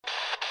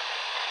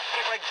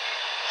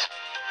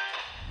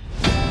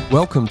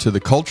Welcome to the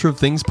Culture of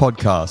Things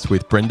podcast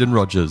with Brendan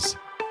Rogers.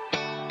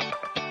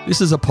 This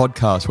is a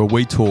podcast where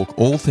we talk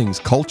all things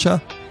culture,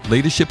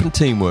 leadership and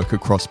teamwork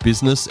across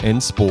business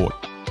and sport.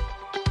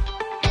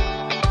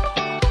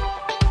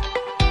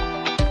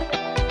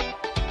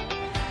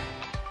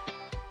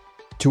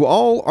 To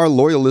all our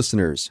loyal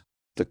listeners,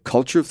 the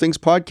Culture of Things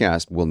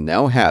podcast will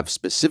now have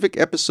specific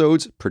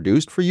episodes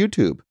produced for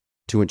YouTube.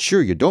 To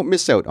ensure you don't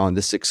miss out on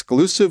this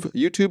exclusive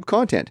YouTube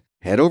content,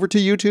 head over to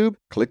YouTube,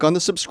 click on the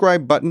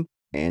subscribe button,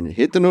 and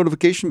hit the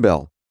notification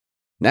bell.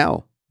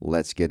 Now,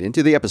 let's get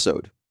into the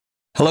episode.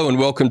 Hello and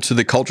welcome to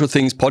the Culture of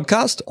Things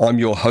podcast. I'm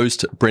your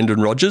host,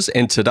 Brendan Rogers,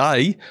 and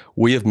today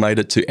we have made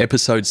it to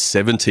episode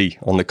 70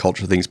 on the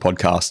Culture of Things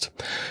podcast.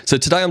 So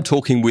today I'm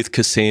talking with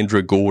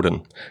Cassandra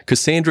Gordon.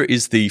 Cassandra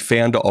is the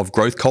founder of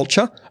Growth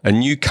Culture, a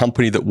new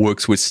company that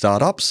works with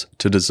startups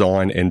to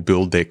design and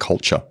build their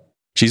culture.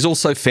 She's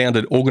also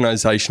founded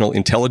Organizational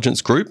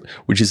Intelligence Group,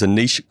 which is a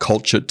niche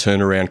culture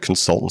turnaround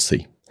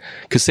consultancy.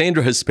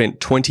 Cassandra has spent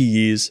 20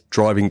 years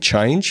driving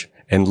change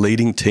and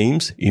leading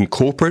teams in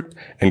corporate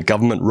and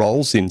government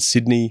roles in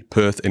Sydney,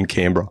 Perth and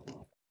Canberra.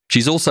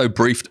 She's also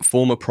briefed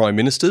former prime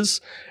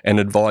ministers and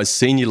advised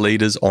senior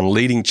leaders on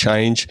leading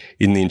change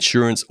in the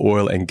insurance,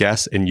 oil and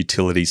gas and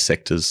utilities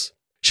sectors.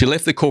 She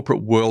left the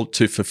corporate world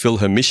to fulfill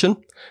her mission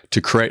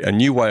to create a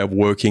new way of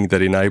working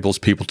that enables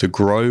people to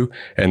grow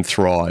and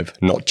thrive,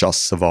 not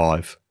just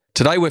survive.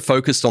 Today we're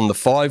focused on the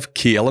 5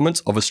 key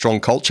elements of a strong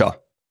culture.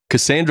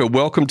 Cassandra,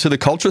 welcome to the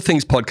Culture of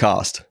Things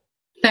podcast.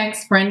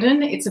 Thanks,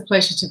 Brendan. It's a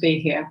pleasure to be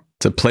here.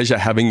 It's a pleasure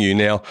having you.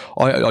 Now,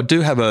 I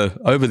do have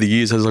over the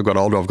years, as I've got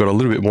older, I've got a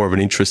little bit more of an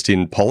interest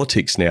in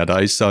politics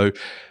nowadays. So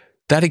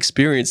that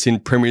experience in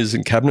Premiers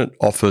and Cabinet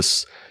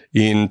Office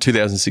in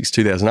 2006,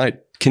 2008,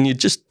 can you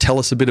just tell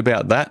us a bit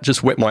about that?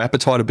 Just whet my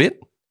appetite a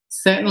bit?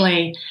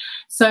 Certainly.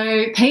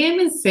 So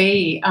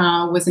PM&C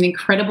was an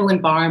incredible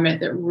environment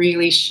that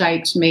really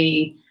shaped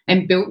me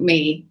and built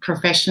me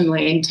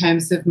professionally in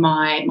terms of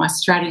my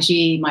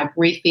strategy, my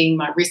briefing,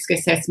 my risk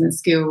assessment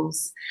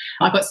skills.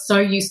 I got so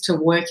used to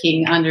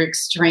working under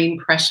extreme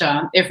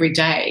pressure every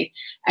day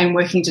and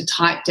working to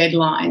tight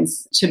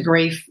deadlines to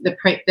brief the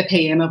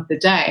PM of the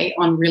day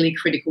on really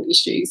critical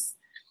issues.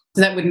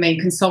 So that would mean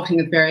consulting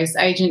with various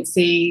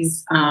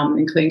agencies,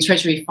 including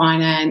Treasury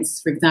Finance,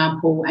 for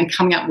example, and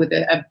coming up with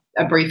a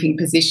briefing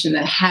position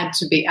that had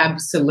to be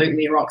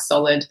absolutely rock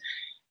solid.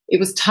 It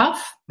was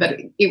tough, but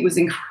it was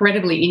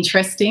incredibly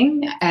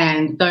interesting,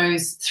 and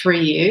those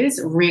 3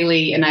 years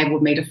really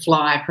enabled me to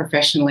fly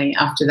professionally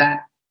after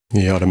that.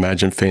 Yeah, I'd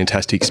imagine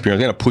fantastic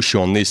experience. I'm going to push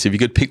you on this. If you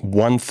could pick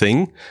one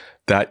thing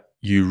that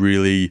you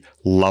really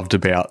loved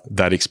about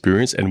that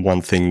experience and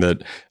one thing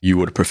that you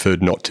would have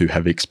preferred not to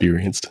have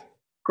experienced.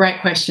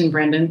 Great question,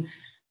 Brendan.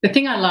 The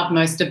thing I loved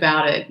most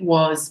about it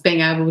was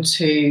being able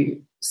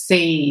to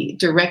see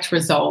direct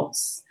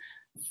results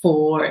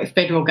for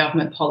federal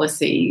government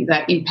policy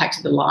that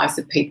impacted the lives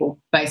of people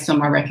based on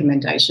my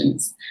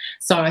recommendations.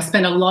 So I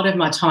spent a lot of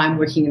my time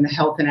working in the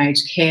health and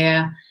aged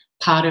care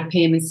part of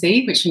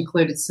PM&C, which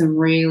included some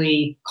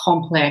really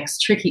complex,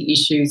 tricky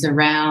issues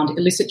around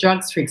illicit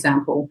drugs, for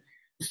example,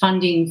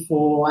 funding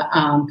for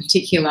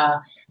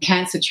particular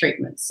cancer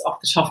treatments off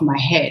the top of my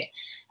head.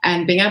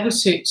 And being able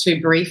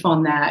to brief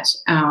on that,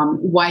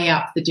 weigh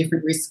up the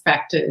different risk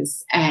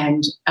factors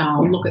and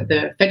look at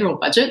the federal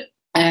budget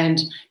and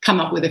come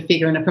up with a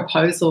figure and a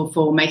proposal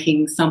for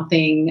making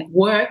something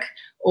work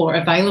or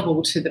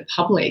available to the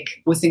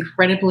public was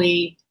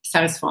incredibly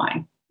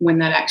satisfying when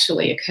that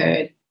actually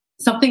occurred.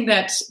 Something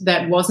that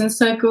wasn't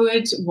so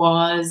good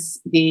was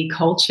the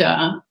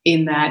culture,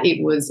 in that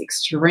it was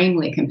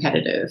extremely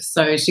competitive.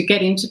 So to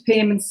get into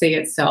PM&C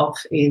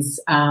itself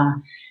is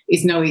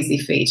no easy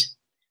feat.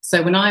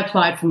 So when I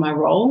applied for my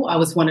role, I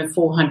was one of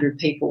 400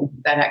 people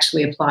that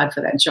actually applied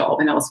for that job,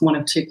 and I was one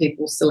of 2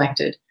 people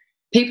selected.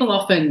 People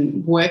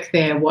often work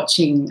there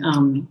watching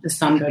the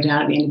sun go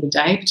down at the end of the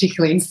day,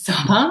 particularly in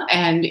summer,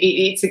 and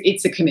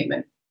it's a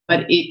commitment.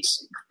 But it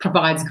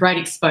provides great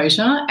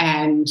exposure,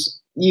 and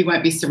you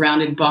won't be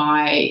surrounded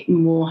by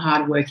more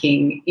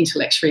hardworking,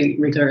 intellectually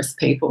rigorous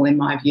people, in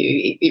my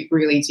view. It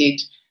really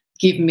did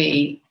give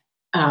me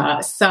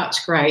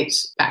such great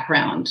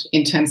background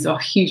in terms of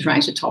a huge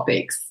range of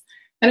topics.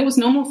 And it was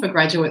normal for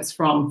graduates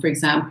from, for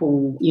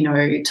example,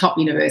 top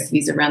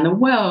universities around the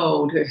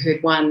world who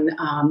had won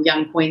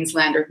Young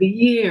Queenslander of the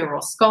Year,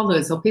 or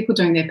scholars, or people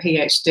doing their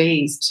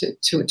PhDs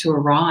to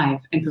arrive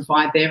and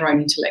provide their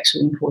own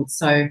intellectual input.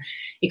 So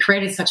it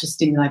created such a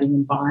stimulating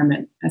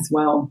environment as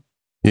well.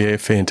 Yeah,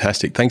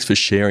 fantastic. Thanks for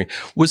sharing.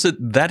 Was it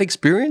that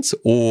experience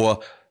or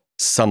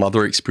some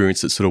other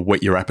experience that sort of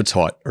whet your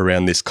appetite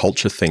around this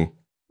culture thing?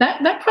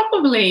 That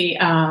probably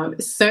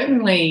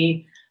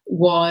certainly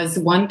was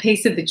one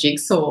piece of the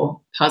jigsaw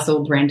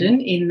puzzle,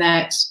 Brendan, in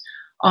that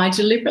I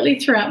deliberately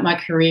throughout my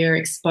career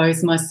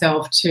exposed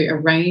myself to a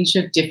range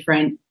of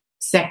different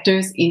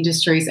sectors,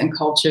 industries and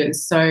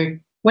cultures. So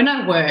when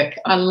I work,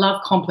 I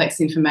love complex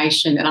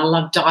information and I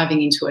love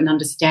diving into it and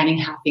understanding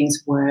how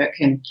things work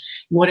and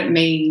what it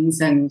means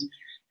and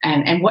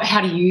and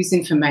how to use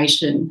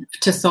information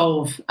to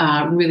solve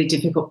really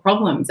difficult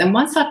problems. And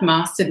once I'd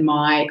mastered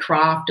my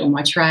craft or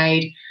my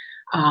trade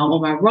or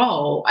my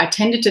role, I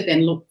tended to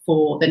then look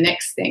for the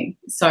next thing.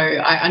 So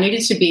I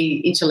needed to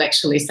be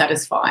intellectually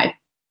satisfied.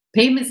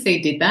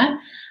 PMC did that.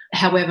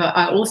 However,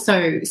 I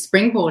also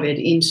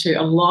springboarded into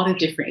a lot of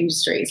different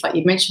industries, like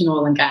you mentioned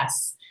oil and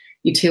gas,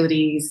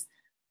 utilities.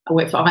 I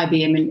worked for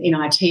IBM in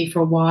IT for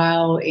a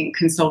while, in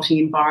consulting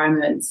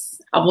environments.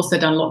 I've also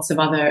done lots of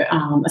other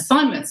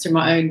assignments through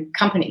my own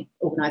company,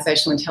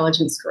 Organisational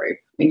Intelligence Group,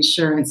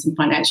 insurance and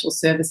financial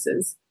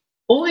services.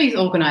 All these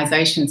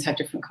organisations have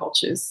different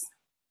cultures,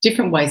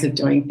 different ways of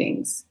doing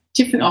things,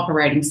 different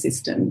operating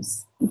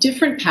systems,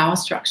 different power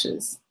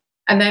structures.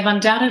 And they've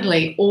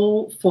undoubtedly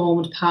all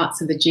formed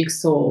parts of the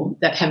jigsaw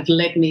that have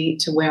led me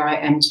to where I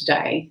am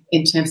today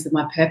in terms of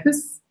my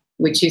purpose,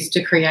 which is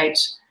to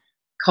create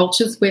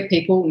cultures where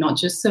people not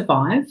just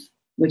survive,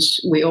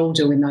 which we all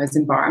do in those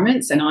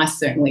environments, and I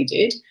certainly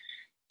did,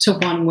 to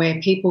one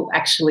where people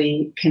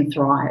actually can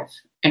thrive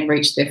and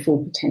reach their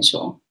full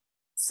potential.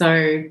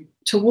 So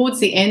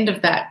towards the end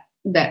of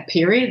that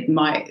period,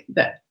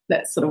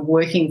 that sort of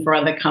working for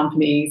other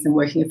companies and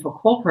working for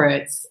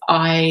corporates,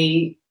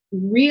 I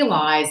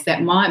realised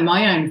that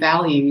my own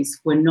values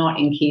were not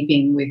in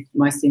keeping with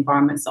most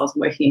environments I was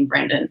working in,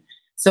 Brendan.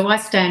 So I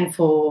stand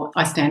for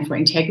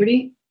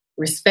integrity,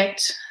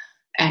 respect,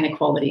 and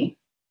equality.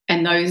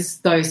 And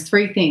those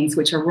three things,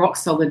 which are rock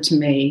solid to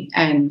me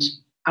and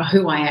are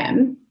who I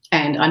am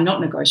and are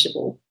not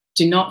negotiable,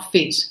 do not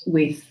fit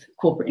with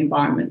corporate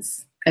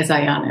environments as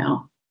they are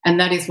now. And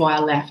that is why I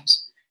left.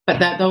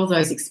 But all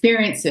those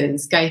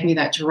experiences gave me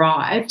that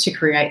drive to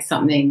create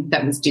something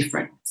that was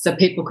different so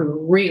people could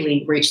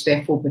really reach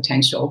their full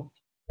potential.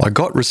 I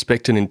got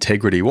respect and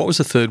integrity. What was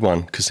the third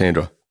one,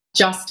 Cassandra?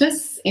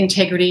 Justice,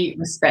 integrity,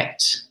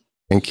 respect.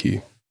 Thank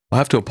you. I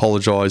have to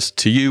apologise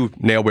to you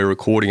now we're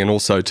recording and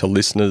also to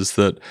listeners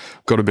that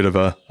got a bit of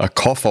a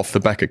cough off the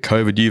back of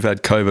COVID. You've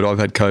had COVID, I've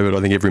had COVID.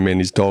 I think every man and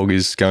his dog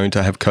is going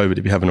to have COVID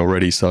if you haven't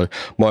already. So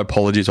my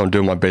apologies. I'm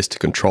doing my best to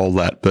control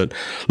that. But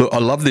look, I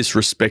love this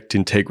respect,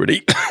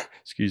 integrity,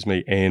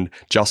 and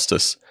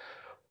justice.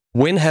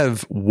 When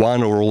have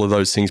one or all of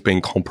those things been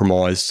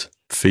compromised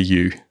for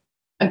you?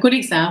 A good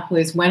example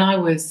is when I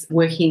was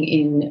working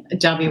in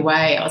WA,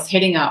 I was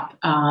heading up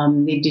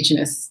the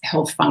Indigenous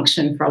health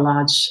function for a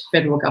large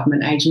federal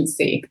government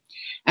agency,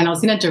 and I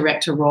was in a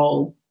director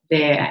role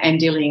there and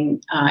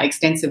dealing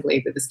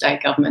extensively with the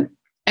state government.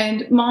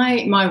 And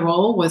my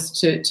role was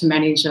to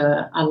manage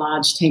a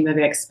large team of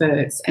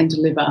experts and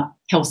deliver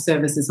health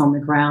services on the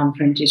ground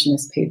for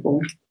Indigenous people.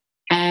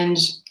 And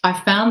I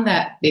found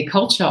that the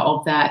culture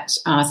of that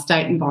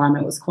state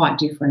environment was quite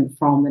different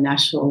from the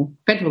national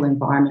federal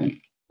environment.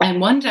 And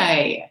one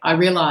day I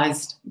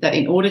realised that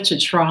in order to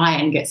try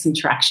and get some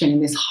traction in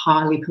this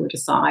highly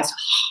politicised,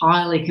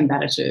 highly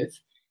combative,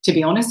 to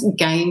be honest,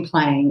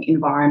 game-playing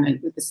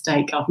environment with the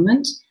state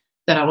government,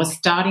 that I was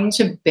starting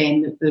to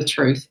bend the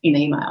truth in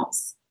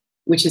emails,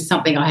 which is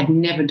something I had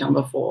never done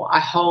before.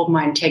 I hold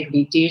my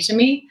integrity dear to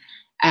me,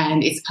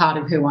 and it's part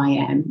of who I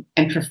am.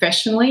 And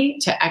professionally,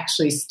 to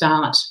actually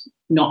start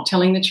not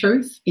telling the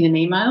truth in an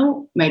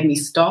email made me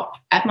stop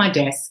at my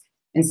desk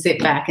and sit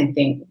back and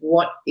think,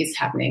 what is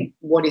happening?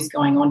 What is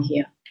going on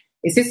here?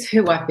 Is this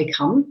who I've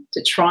become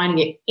to try and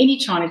get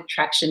any kind of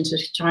traction, to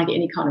try and get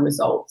any kind of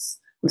results?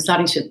 I'm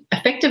starting to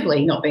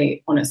effectively not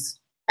be honest.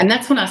 And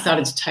that's when I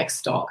started to take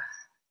stock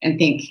and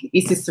think,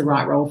 is this the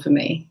right role for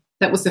me?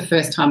 That was the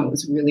first time it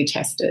was really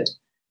tested.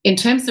 In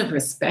terms of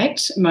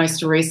respect,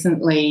 most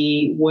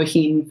recently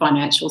working in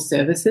financial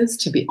services,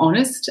 to be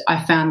honest,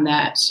 I found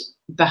that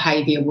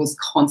behaviour was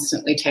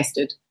constantly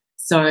tested.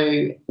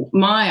 So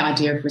my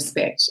idea of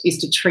respect is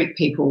to treat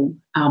people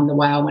the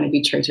way I want to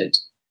be treated,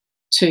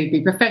 to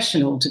be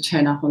professional, to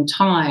turn up on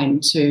time,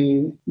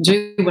 to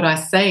do what I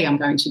say I'm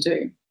going to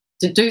do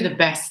the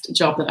best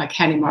job that I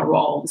can in my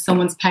role. If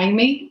someone's paying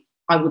me,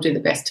 I will do the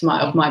best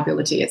of my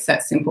ability. It's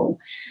that simple.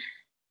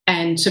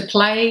 And to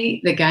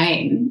play the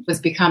game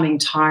was becoming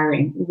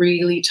tiring,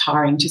 really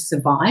tiring to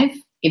survive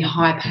in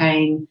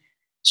high-paying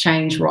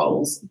change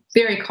roles.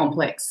 Very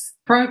complex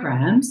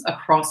programs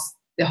across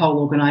the whole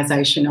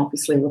organisation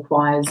obviously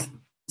requires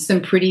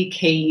some pretty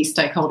key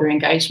stakeholder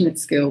engagement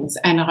skills.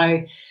 And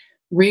I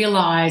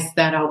realised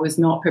that I was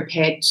not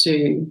prepared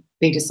to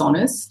be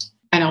dishonest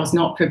and I was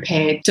not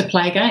prepared to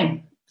play a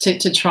game,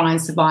 to try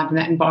and survive in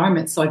that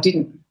environment. So I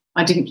didn't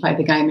play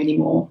the game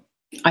anymore.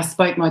 I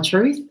spoke my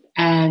truth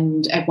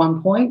and at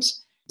one point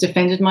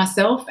defended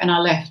myself and I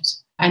left.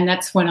 And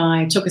that's when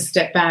I took a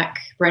step back,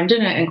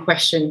 Brendan, and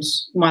questioned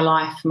my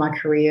life, my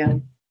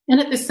career. And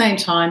at the same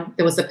time,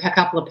 there was a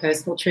couple of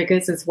personal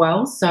triggers as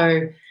well.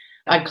 So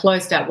I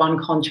closed out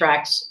one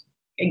contract,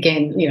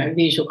 again, the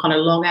usual kind of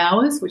long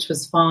hours, which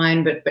was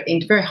fine, but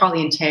in a very highly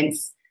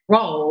intense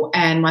role.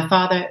 And my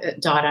father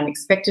died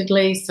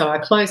unexpectedly, so I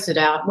closed it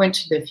out, went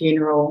to the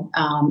funeral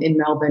in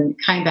Melbourne,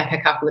 came back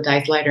a couple of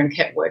days later and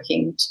kept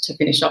working to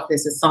finish off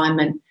this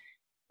assignment.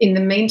 In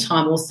the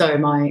meantime, also,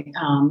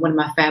 one of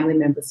my family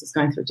members was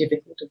going through a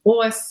difficult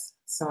divorce,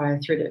 so I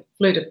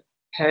flew to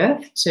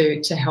Perth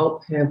to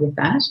help her with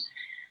that.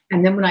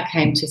 And then when I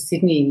came to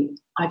Sydney,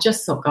 I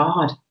just thought,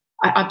 God,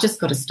 I've just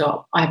got to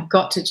stop. I've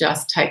got to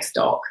just take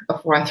stock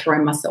before I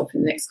throw myself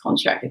in the next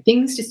contract.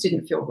 Things just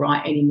didn't feel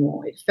right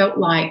anymore. It felt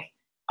like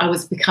I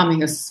was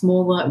becoming a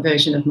smaller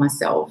version of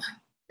myself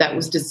that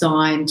was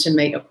designed to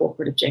meet a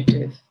corporate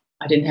objective.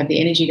 I didn't have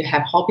the energy to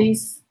have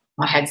hobbies.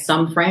 I had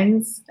some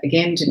friends,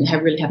 again, didn't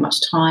really have much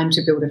time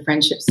to build a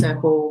friendship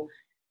circle.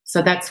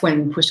 So that's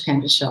when push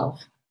came to shove.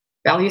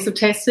 Values were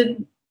tested,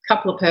 a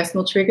couple of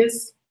personal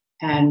triggers,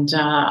 and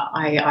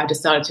I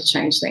decided to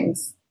change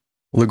things.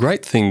 Well, the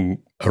great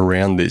thing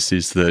around this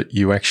is that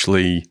you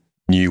actually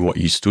knew what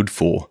you stood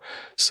for,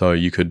 so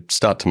you could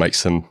start to make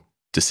some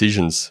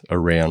decisions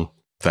around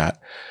that.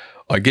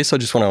 I guess I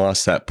just want to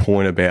ask that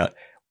point about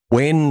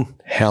when,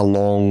 how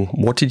long,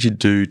 what did you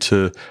do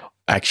to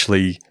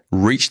actually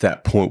reach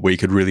that point where you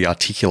could really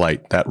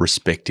articulate that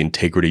respect,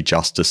 integrity,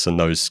 justice, and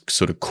those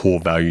sort of core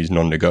values,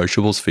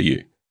 non-negotiables for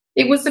you?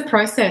 It was a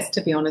process,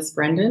 to be honest,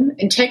 Brendan.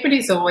 Integrity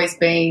has always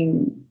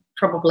been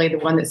probably the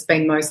one that's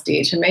been most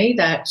dear to me,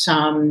 that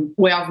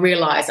where I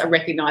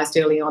recognised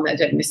early on that it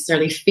didn't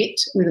necessarily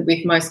fit with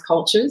most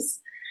cultures.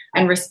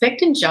 And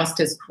respect and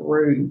justice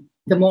grew.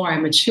 The more I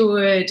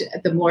matured,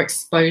 the more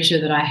exposure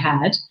that I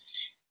had.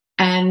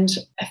 And,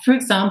 for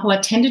example,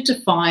 I tended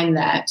to find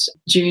that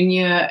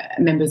junior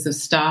members of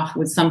staff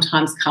would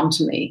sometimes come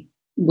to me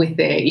with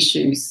their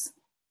issues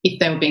if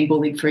they were being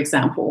bullied, for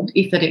example,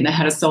 if they didn't know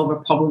how to solve a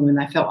problem and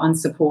they felt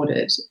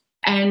unsupported.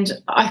 And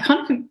I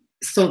kind of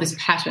saw this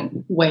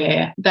pattern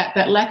where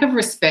that lack of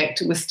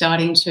respect was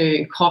starting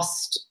to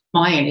cost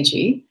my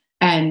energy,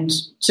 and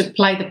to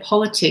play the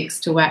politics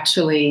to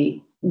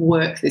actually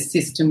work the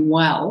system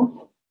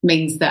well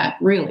means that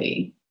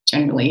really,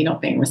 generally, you're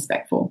not being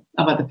respectful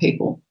of other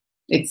people.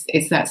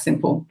 It's that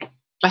simple.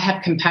 I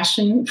have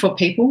compassion for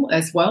people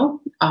as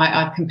well. I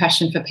have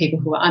compassion for people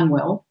who are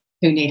unwell,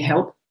 who need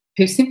help,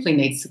 who simply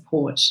need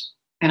support.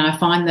 And I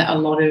find that a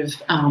lot of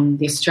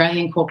the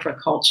Australian corporate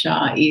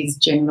culture is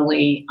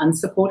generally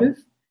unsupportive.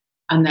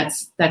 And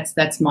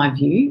that's my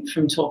view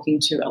from talking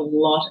to a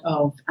lot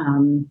of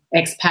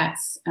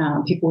expats,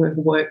 people who have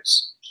worked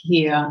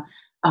here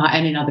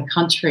and in other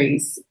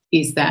countries,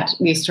 is that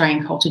the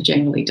Australian culture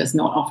generally does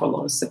not offer a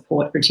lot of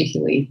support,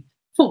 particularly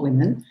for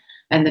women,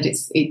 and that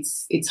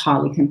it's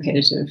highly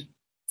competitive.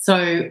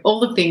 So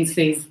all of these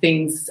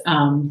things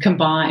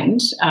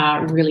combined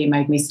really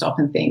made me stop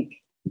and think,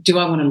 do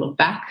I want to look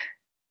back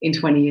in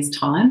 20 years'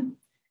 time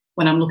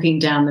when I'm looking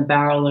down the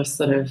barrel of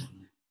sort of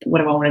what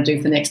do I want to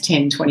do for the next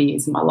 10, 20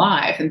 years of my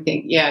life, and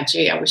think, yeah,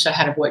 gee, I wish I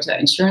had worked at that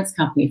insurance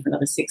company for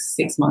another six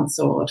months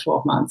or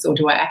 12 months, or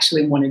do I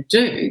actually want to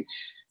do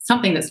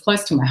something that's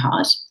close to my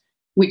heart,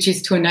 which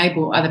is to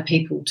enable other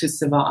people to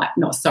survive,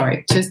 not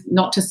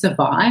to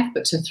survive,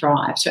 but to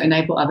thrive, to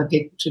enable other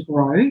people to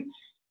grow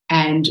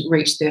and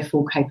reach their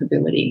full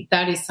capability.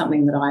 That is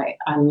something that I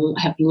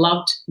have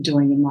loved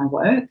doing in my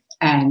work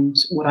and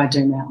what I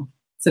do now.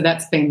 So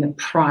that's been the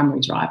primary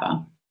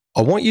driver.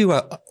 I want you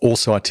to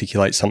also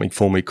articulate something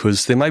for me,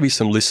 because there may be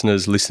some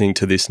listeners listening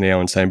to this now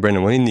and saying,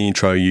 Brendan, well, in the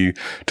intro we're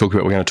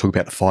going to talk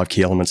about the 5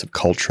 key elements of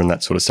culture and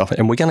that sort of stuff,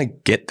 and we're going to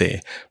get there.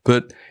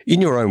 But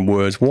in your own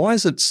words, why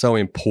is it so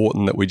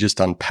important that we just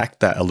unpack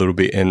that a little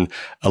bit and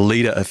a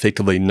leader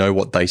effectively know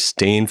what they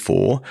stand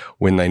for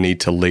when they need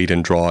to lead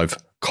and drive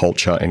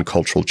culture and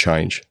cultural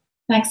change?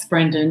 Thanks,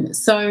 Brendan.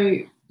 So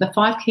the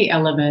 5 key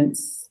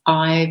elements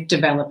I've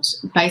developed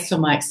based on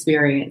my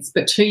experience,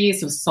 but 2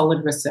 years of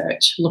solid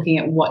research, looking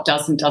at what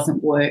does and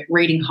doesn't work,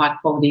 reading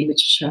high-quality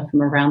literature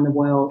from around the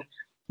world,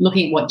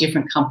 looking at what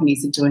different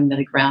companies are doing that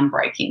are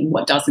groundbreaking,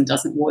 what does and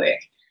doesn't work.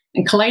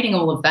 And collating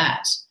all of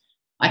that,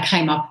 I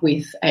came up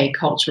with a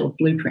cultural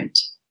blueprint.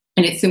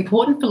 And it's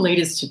important for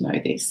leaders to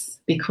know this,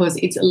 because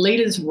it's a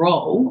leader's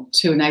role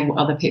to enable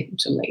other people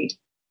to lead.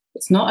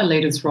 It's not a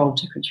leader's role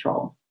to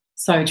control.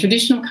 So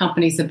traditional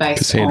companies are based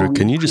Cassandra, on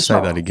can you just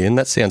control. say that again?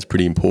 That sounds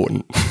pretty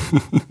important.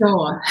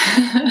 Sure.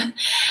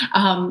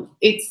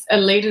 It's a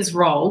leader's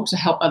role to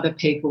help other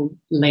people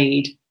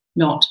lead,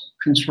 not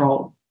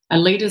control. A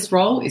leader's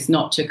role is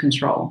not to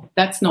control.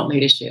 That's not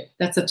leadership.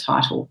 That's a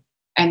title.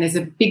 And there's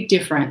a big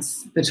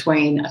difference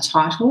between a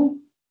title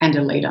and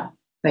a leader.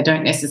 They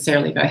don't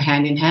necessarily go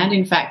hand in hand.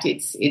 In fact,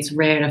 it's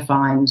rare to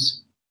find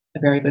a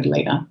very good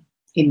leader,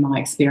 in my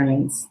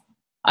experience.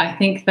 I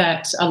think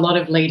that a lot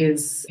of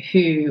leaders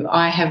who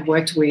I have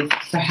worked with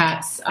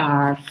perhaps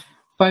are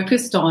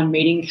focused on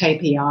meeting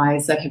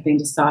KPIs that have been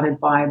decided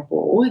by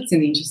boards in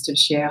the interest of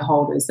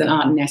shareholders that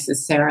aren't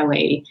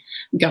necessarily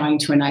going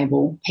to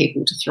enable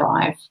people to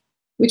thrive,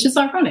 which is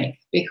ironic,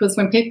 because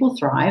when people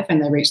thrive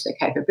and they reach their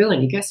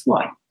capability, guess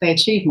what? They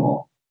achieve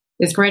more.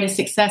 There's greater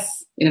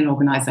success in an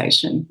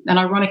organisation. And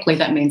ironically,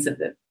 that means that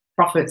the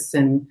profits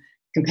and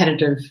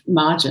competitive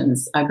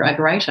margins are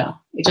greater.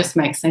 It just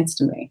makes sense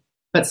to me.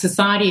 But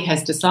society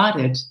has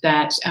decided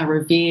that our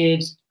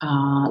revered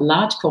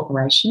large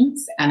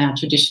corporations and our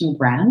traditional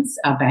brands,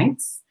 our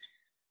banks,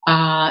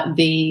 are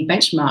the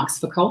benchmarks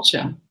for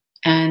culture.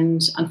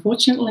 And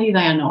unfortunately,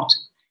 they are not.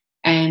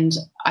 And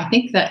I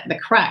think that the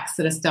cracks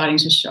that are starting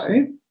to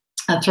show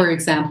For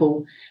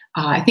example,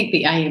 I think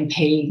the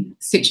AMP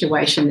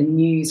situation, the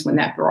news when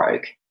that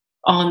broke,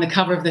 on the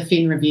cover of the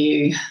Fin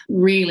Review,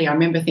 really, I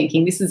remember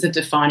thinking this is a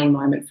defining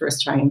moment for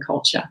Australian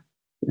culture.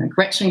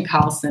 Gretchen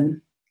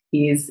Carlson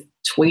is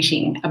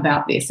tweeting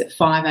about this at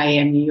 5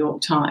 a.m. New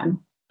York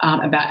time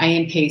about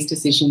AMP's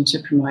decision to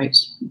promote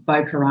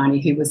Bo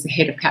Karani, who was the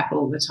head of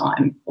Capital at the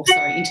time,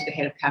 into the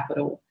head of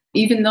Capital,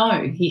 even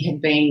though he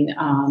had been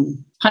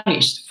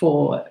punished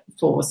for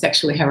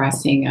sexually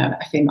harassing a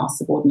female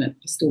subordinate.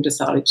 He still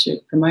decided to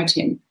promote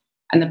him.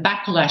 And the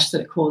backlash that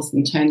it caused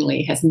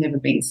internally has never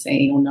been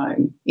seen or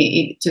known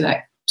to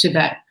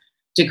that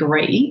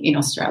degree in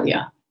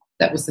Australia.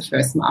 That was the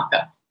first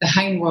marker. The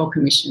Hayne Royal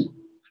Commission,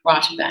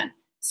 prior to that,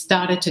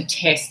 started to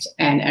test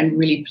and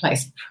really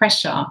place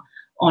pressure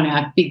on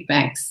our big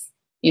banks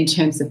in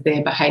terms of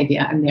their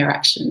behaviour and their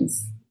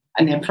actions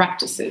and their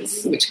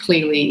practices, which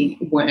clearly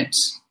weren't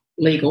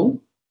legal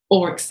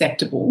or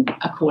acceptable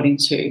according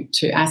to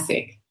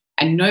ASIC.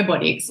 And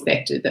nobody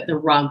expected that the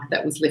rug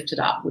that was lifted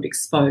up would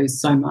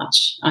expose so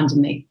much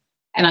underneath.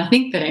 And I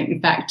think that,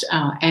 in fact,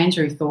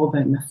 Andrew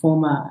Thorburn, the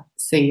former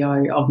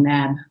CEO of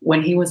NAB,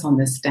 when he was on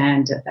the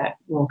stand at that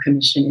Royal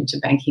Commission into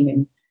Banking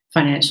and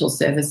Financial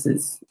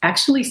Services,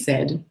 actually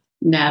said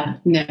NAB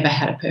never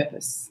had a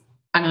purpose.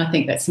 And I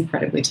think that's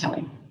incredibly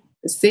telling.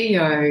 The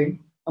CEO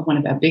of one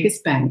of our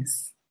biggest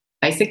banks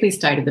basically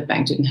stated the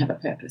bank didn't have a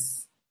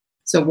purpose.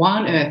 So why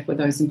on earth were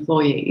those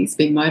employees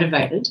being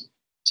motivated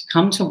to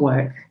come to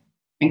work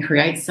and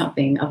create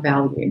something of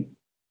value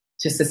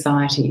to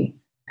society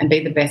and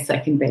be the best they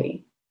can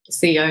be? The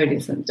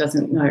CEO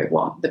doesn't know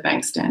what the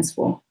bank stands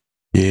for.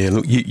 Yeah,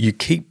 look, you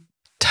keep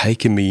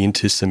taking me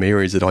into some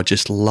areas that I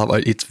just love.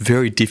 It's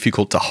very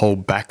difficult to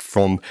hold back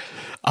from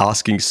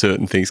asking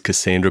certain things,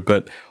 Cassandra,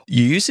 but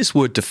you use this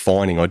word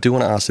defining. I do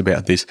want to ask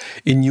about this.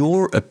 In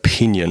your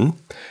opinion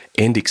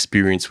and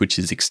experience, which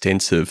is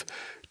extensive,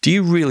 do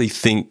you really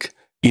think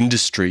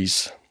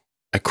industries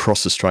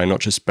across Australia,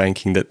 not just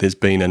banking, that there's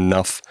been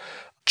enough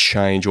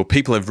change, or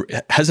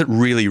has it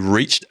really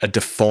reached a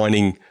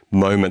defining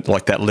moment,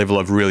 like that level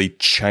of really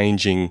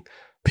changing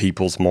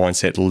people's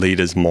mindset,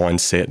 leaders'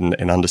 mindset,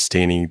 and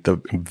understanding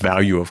the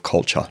value of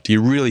culture? Do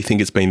you really think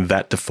it's been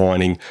that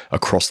defining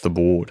across the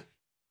board?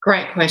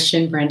 Great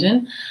question,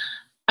 Brendan.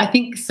 I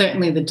think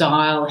certainly the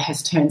dial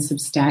has turned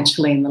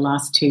substantially in the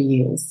last 2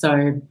 years.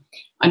 So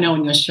I know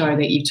on your show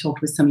that you've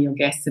talked with some of your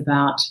guests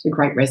about the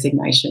Great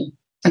Resignation,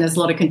 and there's a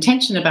lot of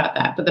contention about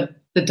that, but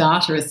the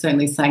data is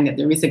certainly saying that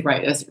there is a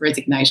Great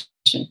Resignation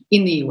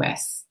in the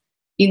US,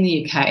 in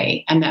the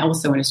UK, and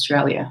also in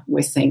Australia.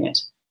 We're seeing it.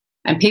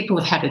 And people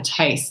have had a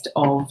taste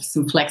of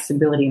some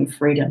flexibility and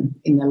freedom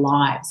in their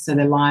lives, so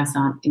their lives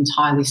aren't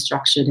entirely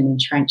structured and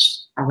entrenched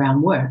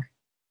around work.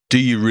 Do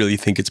you really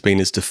think it's been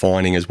as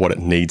defining as what it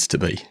needs to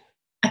be?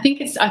 I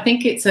think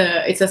it's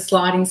a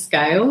sliding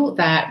scale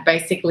that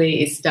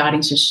basically is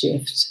starting to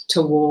shift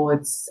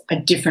towards a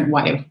different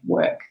way of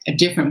work, a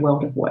different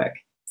world of work.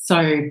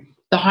 So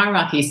the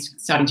hierarchy is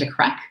starting to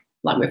crack,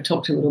 like we've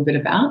talked a little bit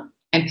about,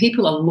 and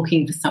people are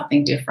looking for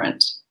something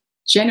different.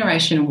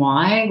 Generation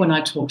Y, when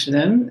I talk to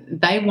them,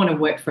 they want to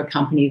work for a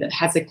company that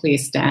has a clear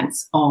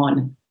stance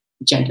on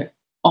gender,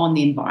 on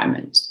the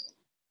environment,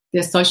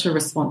 their social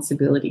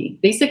responsibility.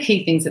 These are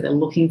key things that they're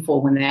looking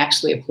for when they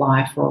actually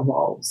apply for a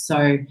role,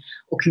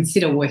 or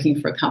consider working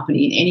for a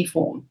company in any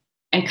form.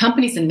 And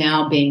companies are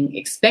now being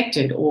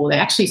expected, or they're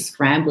actually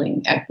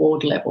scrambling at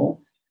board level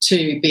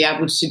to be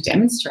able to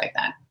demonstrate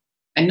that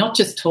and not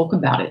just talk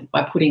about it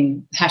by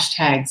putting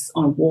hashtags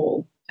on a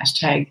wall,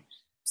 hashtag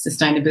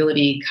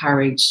sustainability,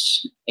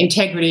 courage,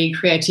 integrity,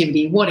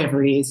 creativity,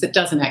 whatever it is. It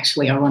doesn't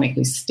actually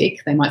ironically stick.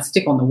 They might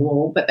stick on the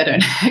wall, but they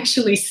don't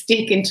actually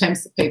stick in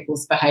terms of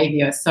people's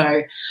behaviour.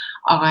 So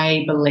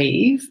I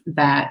believe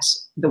that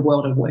the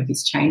world of work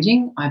is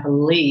changing. I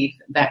believe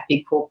that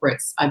big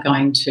corporates are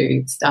going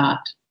to start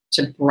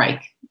to break.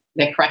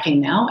 They're cracking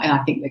now, and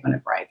I think they're going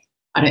to break.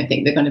 I don't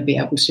think they're going to be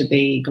able to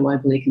be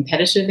globally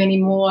competitive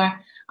anymore.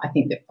 I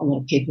think that a lot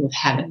of people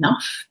have had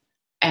enough.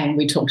 And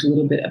we talked a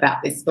little bit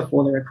about this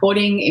before the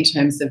recording in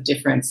terms of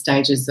different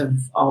stages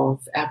of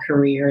our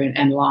career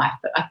and life.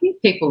 But I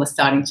think people are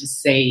starting to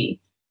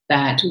see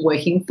that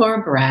working for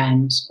a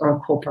brand or a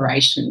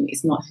corporation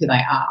is not who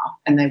they are,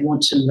 and they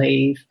want to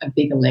leave a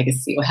bigger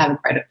legacy or have a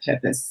greater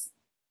purpose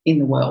in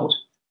the world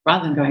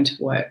rather than going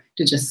to work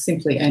to just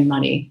simply earn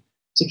money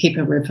to keep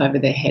a roof over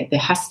their head. There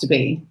has to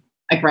be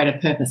a greater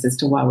purpose as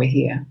to why we're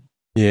here.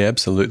 Yeah,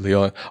 absolutely.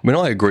 I mean,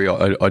 I agree.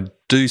 I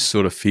do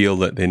sort of feel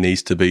that there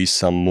needs to be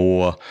some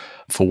more,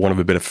 for want of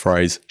a better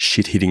phrase,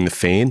 shit hitting the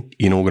fan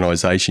in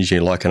organisations,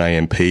 like an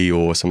AMP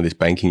or some of this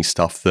banking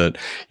stuff that,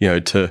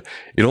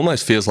 it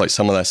almost feels like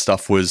some of that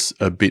stuff was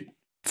a bit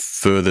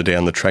further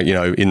down the track,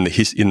 in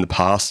the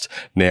past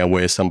now,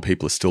 where some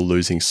people are still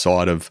losing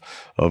sight of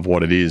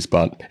what it is.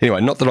 But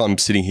anyway, not that I'm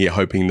sitting here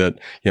hoping that,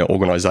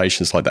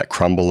 organisations like that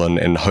crumble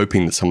and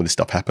hoping that some of this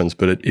stuff happens,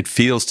 but it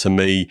feels to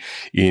me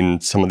in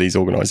some of these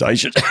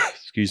organisations,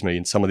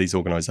 in some of these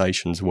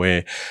organisations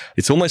where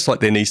it's almost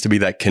like there needs to be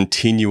that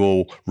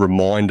continual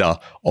reminder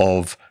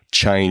of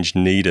change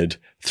needed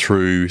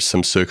through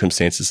some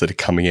circumstances that are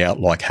coming out,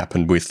 like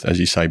happened with, as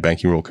you say,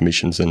 banking royal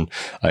commissions and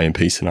AMP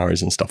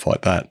scenarios and stuff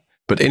like that.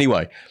 But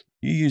anyway,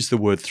 you use the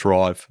word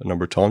thrive a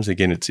number of times.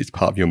 Again, it's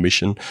part of your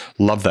mission.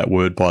 Love that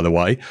word, by the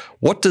way.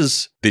 What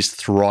does this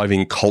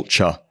thriving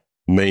culture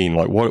mean?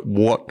 Like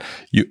what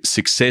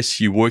success,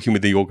 you working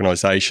with the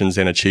organisations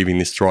and achieving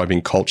this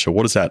thriving culture?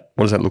 What does that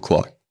look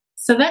like?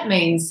 So that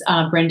means,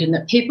 Brendan,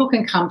 that people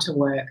can come to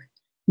work,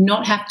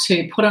 not have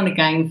to put on a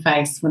game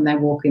face when they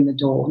walk in the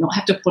door, not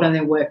have to put on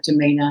their work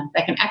demeanour.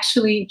 They can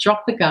actually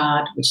drop the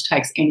guard, which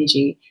takes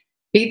energy,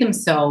 be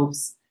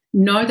themselves,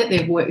 know that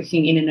they're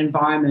working in an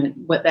environment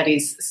that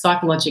is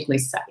psychologically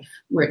safe,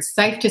 where it's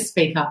safe to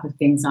speak up if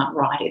things aren't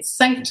right. It's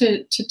safe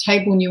to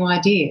table new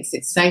ideas.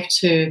 It's safe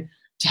to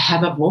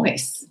have a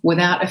voice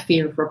without a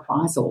fear of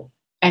reprisal,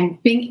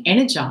 and being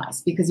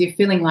energised because you're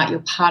feeling like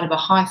you're part of a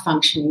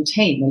high-functioning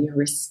team where you're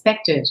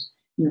respected,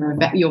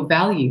 you're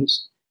valued,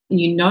 and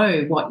you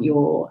know what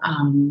your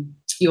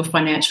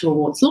financial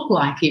rewards look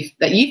like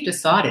that you've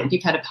decided,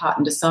 you've had a part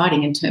in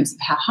deciding in terms of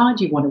how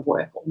hard you want to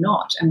work or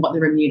not and what the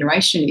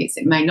remuneration is.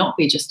 It may not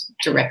be just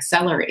direct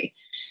salary.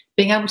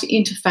 Being able to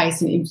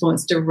interface and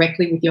influence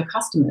directly with your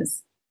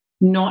customers,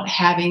 not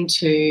having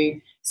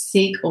to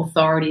seek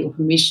authority or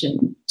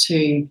permission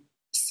to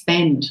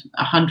spend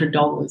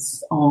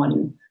 $100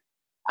 on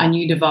a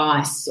new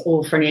device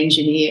or for an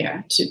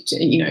engineer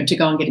to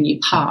go and get a new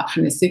part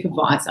from the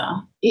supervisor.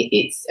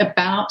 It's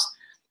about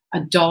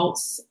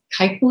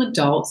capable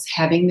adults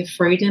having the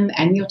freedom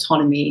and the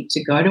autonomy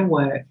to go to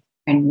work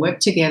and work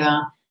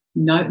together,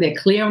 know they're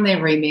clear on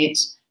their remit,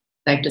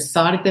 they've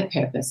decided their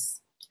purpose,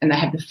 and they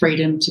have the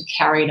freedom to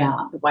carry it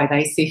out the way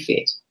they see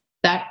fit.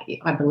 That,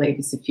 I believe,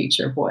 is the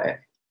future of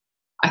work.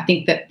 I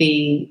think that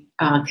the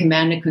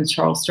command and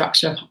control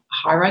structure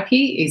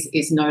hierarchy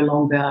is no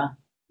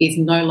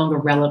longer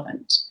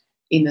relevant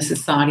in the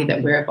society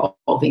that we're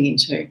evolving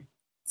into.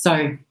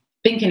 So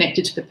being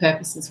connected to the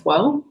purpose as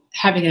well,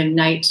 having an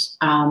innate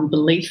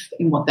belief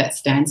in what that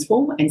stands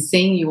for and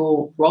seeing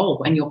your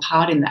role and your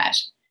part in that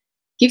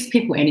gives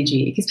people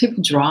energy, it gives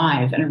people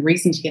drive and a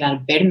reason to get out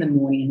of bed in the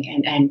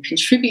morning and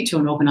contribute to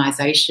an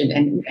organisation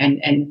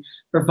and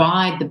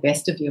provide the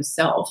best of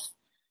yourself.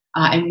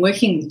 And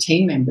working with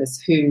team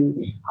members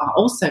who are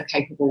also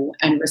capable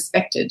and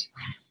respected.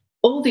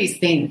 All these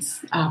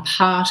things are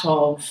part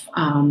of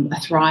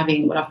what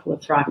I call a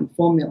thriving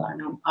formula,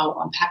 and I'll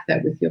unpack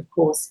that with you, of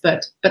course.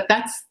 But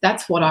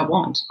that's what I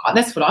want.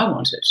 That's what I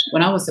wanted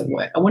when I was at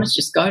work. I wanted to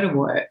just go to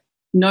work,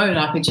 know that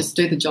I could just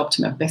do the job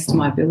to the best of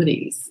my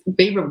abilities,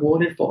 be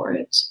rewarded for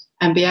it,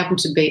 and be able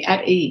to be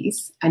at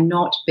ease and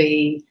not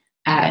be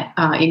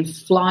in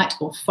flight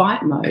or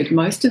fight mode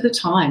most of the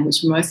time,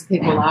 which most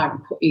people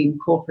are in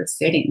corporate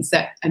settings.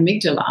 That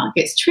amygdala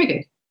gets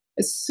triggered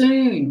as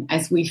soon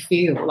as we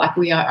feel like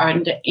we are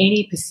under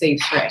any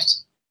perceived threat.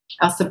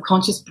 Our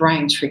subconscious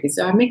brain triggers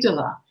our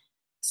amygdala.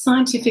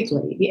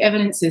 Scientifically, the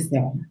evidence is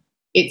there.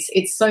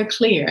 It's so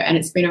clear, and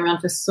it's been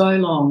around for so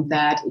long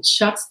that it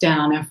shuts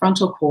down our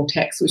frontal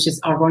cortex, which is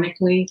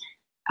ironically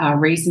our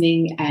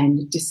reasoning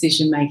and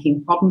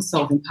decision-making,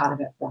 problem-solving part of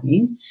our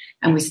brain,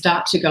 and we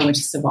start to go into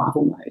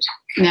survival mode.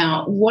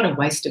 Now, what a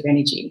waste of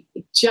energy.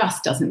 It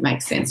just doesn't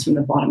make sense from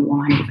the bottom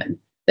line even,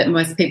 that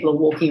most people are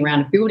walking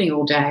around a building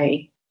all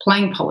day,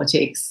 playing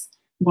politics,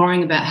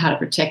 worrying about how to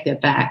protect their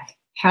back,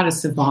 how to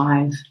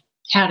survive,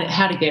 how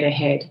to get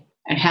ahead,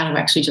 and how to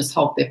actually just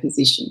hold their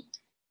position.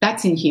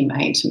 That's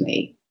inhumane to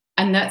me.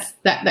 And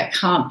that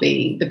can't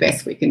be the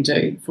best we can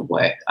do for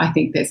work. I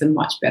think there's a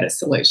much better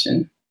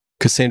solution.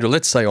 Cassandra,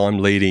 let's say I'm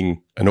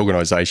leading an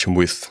organisation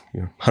with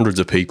hundreds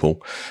of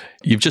people.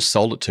 You've just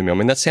sold it to me. I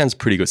mean, that sounds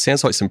pretty good.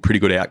 Sounds like some pretty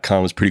good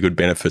outcomes, pretty good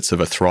benefits of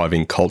a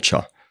thriving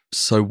culture.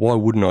 So why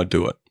wouldn't I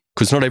do it?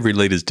 Because not every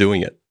leader's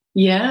doing it.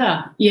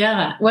 Yeah.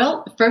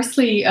 Well,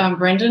 firstly,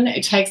 Brendan,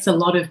 it takes a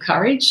lot of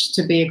courage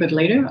to be a good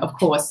leader, of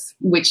course,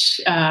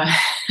 which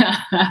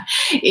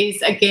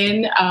is,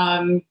 again,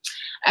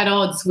 at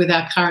odds with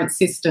our current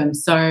system.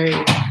 So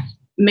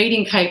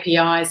meeting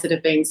KPIs that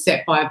have been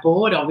set by a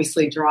board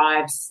obviously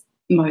drives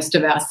most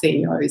of our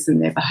CEOs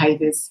and their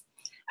behaviours.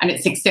 And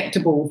it's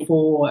acceptable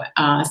for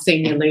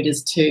senior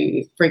leaders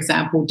to, for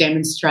example,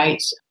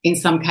 demonstrate, in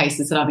some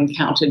cases that I've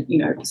encountered,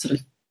 sort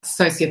of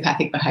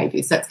sociopathic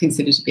behaviours. That's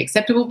considered to be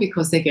acceptable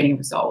because they're getting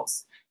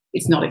results.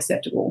 It's not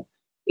acceptable.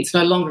 It's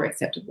no longer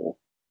acceptable.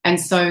 And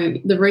so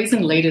the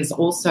reason leaders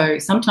also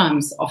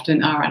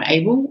often are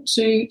unable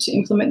to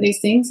implement these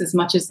things as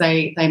much as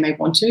they may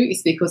want to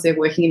is because they're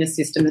working in a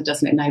system that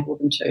doesn't enable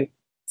them to.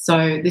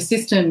 So the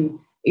system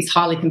is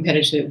highly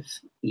competitive.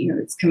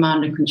 It's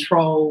command and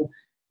control.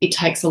 It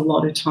takes a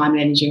lot of time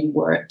and energy and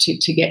work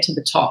to get to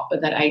the top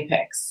of that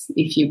apex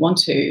if you want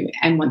to.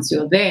 And once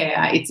you're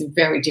there, it's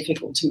very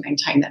difficult to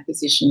maintain that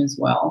position as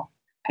well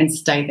and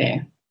stay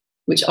there,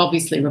 which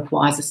obviously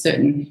requires a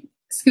certain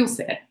skill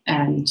set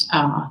and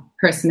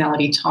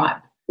personality type,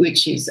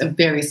 which is a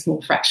very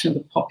small fraction of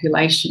the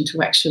population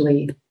to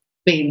actually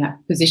be in that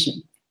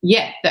position.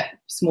 Yet that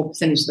small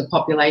percentage of the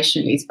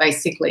population is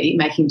basically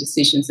making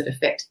decisions that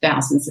affect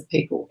thousands of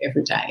people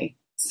every day.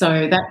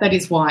 So that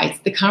is why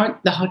the current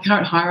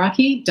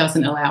hierarchy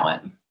doesn't allow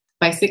it,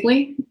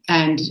 basically,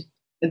 and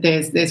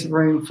there's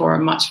room for a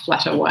much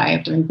flatter way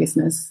of doing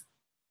business.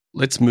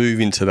 Let's move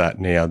into that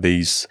now.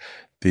 This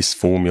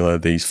formula,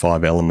 these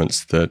 5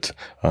 elements that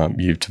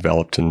you've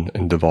developed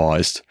and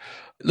devised.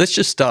 Let's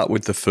just start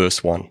with the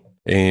first one,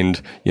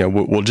 and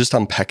we'll just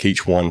unpack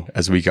each one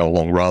as we go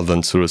along, rather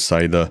than sort of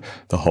say the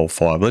whole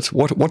 5.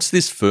 What's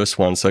this first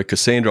one? So,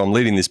 Cassandra, I'm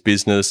leading this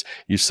business.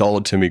 You've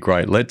sold it to me.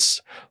 Great.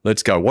 Let's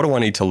go. What do I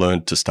need to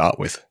learn to start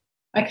with?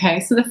 Okay,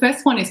 so the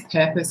first one is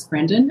purpose,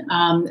 Brendan.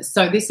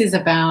 So this is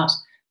about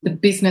the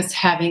business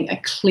having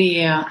a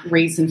clear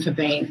reason for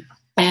being.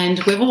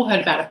 And we've all heard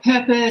about a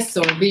purpose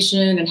or a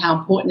vision and how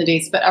important it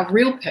is, but a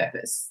real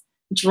purpose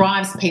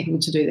drives people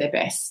to do their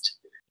best.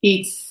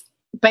 It's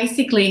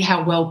basically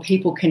how well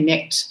people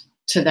connect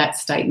to that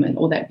statement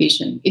or that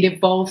vision. It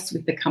evolves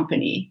with the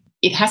company.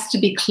 It has to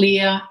be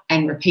clear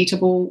and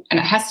repeatable, and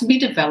it has to be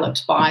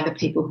developed by the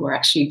people who are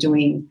actually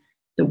doing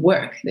the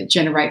work that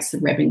generates the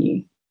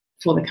revenue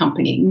for the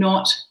company,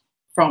 not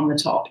from the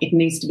top. It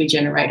needs to be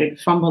generated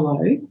from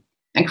below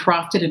and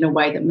crafted in a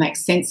way that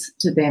makes sense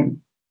to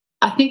them.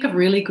 I think a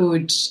really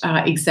good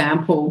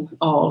example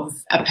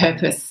of a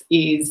purpose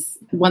is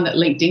one that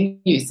LinkedIn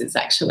uses,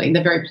 actually,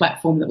 the very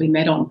platform that we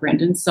met on,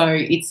 Brendan. So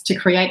it's to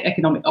create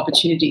economic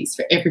opportunities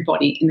for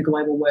everybody in the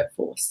global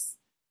workforce.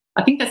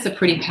 I think that's a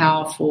pretty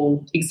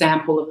powerful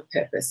example of a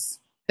purpose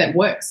that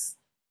works,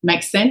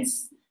 makes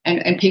sense,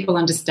 and people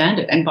understand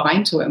it and buy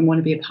into it and want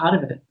to be a part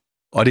of it.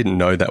 I didn't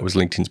know that was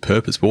LinkedIn's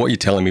purpose, but what you're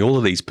telling me, all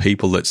of these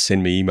people that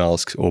send me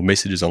emails or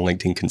messages on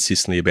LinkedIn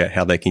consistently about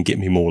how they can get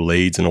me more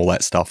leads and all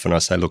that stuff, and I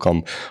say, look,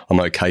 I'm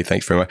okay,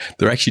 thanks very much.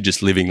 They're actually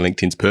just living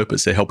LinkedIn's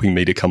purpose. They're helping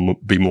me to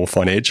be more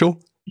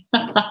financial.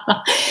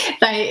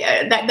 They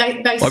I'm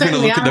going to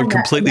look at them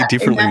completely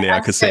differently now,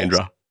 aspect.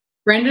 Cassandra.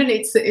 Brendan,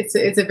 it's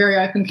a very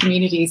open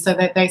community, so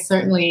that they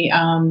certainly,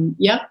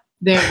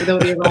 there'll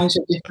be a range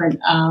of different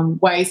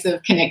ways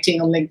of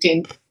connecting on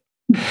LinkedIn.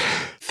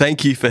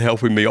 Thank you for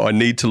helping me. I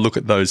need to look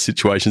at those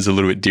situations a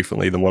little bit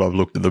differently than what I've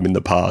looked at them in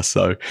the past.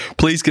 So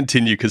please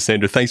continue,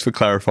 Cassandra. Thanks for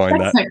clarifying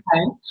that.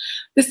 Okay.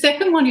 The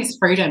second one is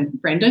freedom,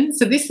 Brendan.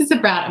 So this is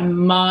about a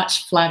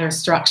much flatter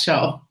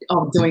structure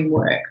of doing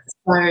work.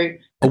 So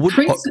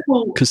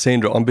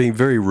Cassandra, I'm being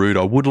very rude.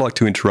 I would like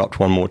to interrupt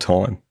one more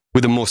time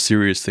with a more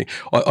serious thing.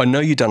 I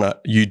know you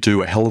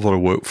do a hell of a lot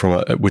of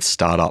work with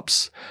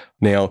startups.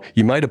 Now,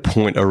 you made a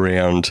point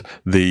around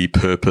the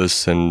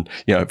purpose and,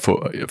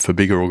 for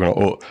bigger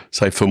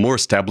for more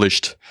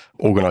established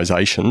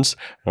organizations,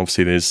 and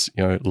obviously there's,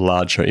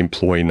 larger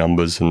employee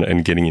numbers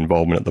and getting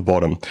involvement at the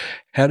bottom.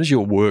 How does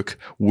your work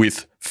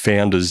with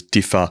founders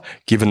differ,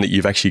 given that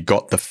you've actually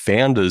got the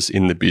founders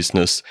in the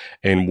business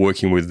and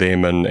working with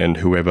them and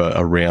whoever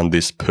around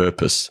this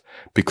purpose?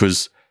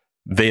 Because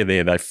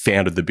they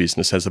founded the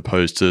business, as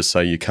opposed to,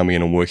 say, you coming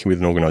in and working with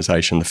an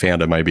organisation, the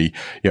founder may be,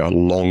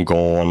 long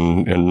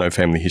gone and no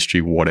family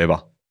history,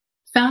 whatever.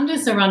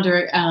 Founders are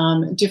under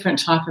a different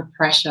type of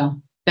pressure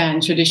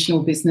than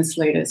traditional business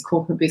leaders,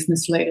 corporate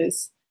business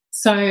leaders.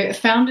 So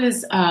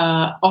founders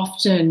are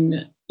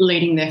often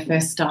leading their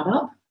first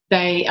startup.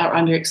 They are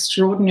under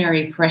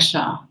extraordinary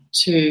pressure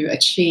to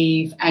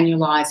achieve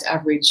annualised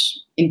average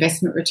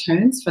investment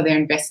returns for their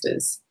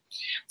investors.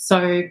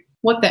 So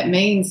what that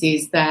means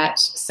is that,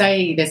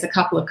 say, there's a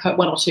couple of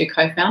one or two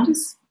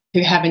co-founders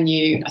who have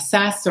a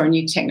SaaS or a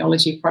new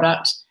technology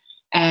product,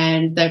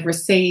 and they've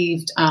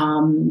received,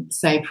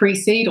 say,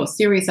 pre-seed or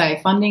Series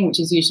A funding, which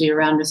is usually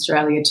around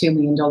Australia $2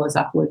 million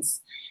upwards.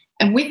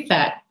 And with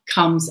that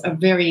comes a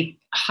very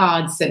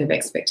hard set of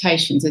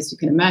expectations, as you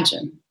can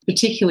imagine,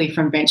 particularly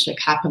from venture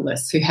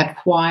capitalists who have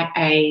quite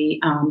a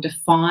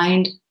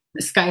defined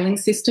scaling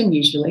system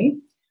usually.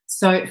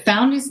 So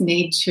founders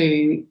need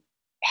to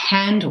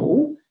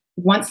handle,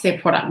 once their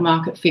product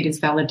market fit is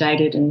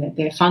validated and that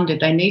they're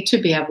funded, they need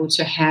to be able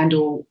to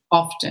handle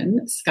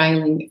often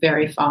scaling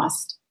very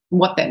fast. And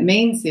what that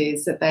means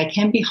is that they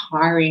can be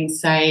hiring,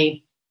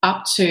 say,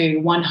 up to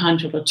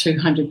 100 or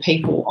 200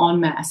 people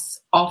en masse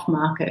off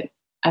market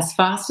as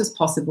fast as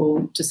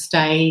possible to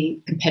stay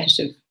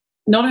competitive.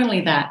 Not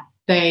only that,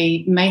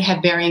 they may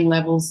have varying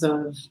levels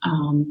of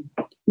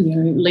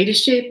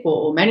leadership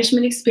or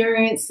management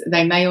experience.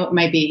 They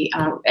may be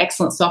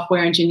excellent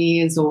software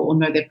engineers or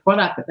know their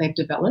product that they've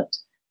developed.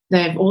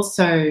 They're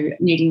also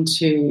needing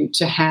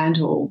to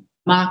handle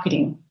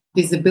marketing,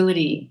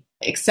 visibility,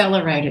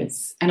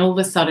 accelerators, and all of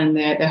a sudden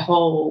their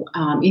whole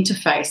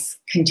interface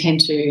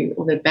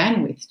or their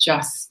bandwidth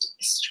just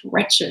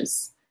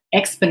stretches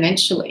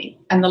exponentially.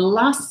 And the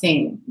last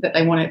thing that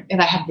they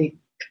have the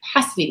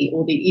capacity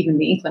or even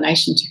the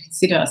inclination to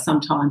consider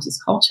sometimes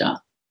is culture.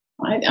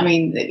 Right? I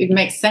mean, it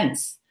makes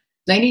sense.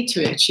 They need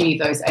to achieve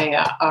those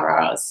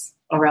ARRs,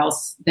 or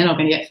else they're not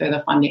going to get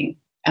further funding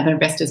and their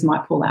investors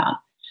might pull out.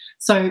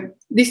 So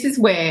this is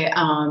where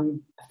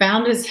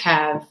founders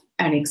have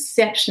an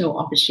exceptional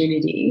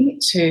opportunity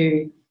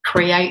to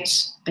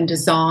create and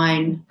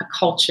design a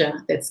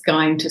culture that's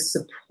going to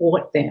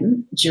support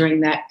them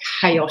during that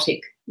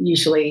chaotic,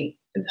 usually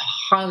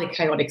highly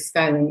chaotic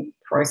scaling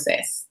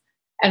process.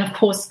 And of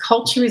course,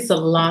 culture is the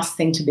last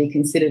thing to be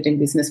considered in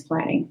business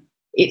planning.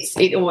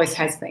 It always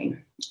has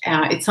been.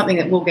 It's something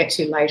that we'll get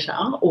to later,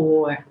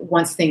 or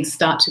once things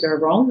start to go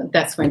wrong,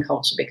 that's when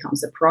culture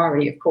becomes a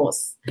priority, of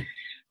course.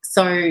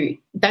 So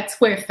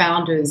that's where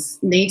founders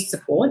need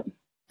support.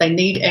 They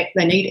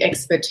need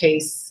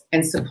expertise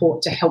and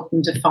support to help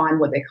them define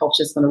what their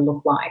culture is going to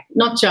look like,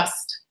 not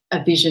just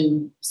a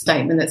vision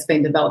statement that's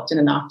been developed in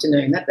an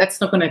afternoon. That's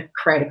not going to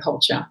create a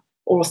culture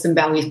or some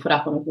values put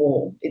up on a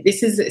wall.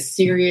 This is a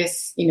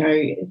serious,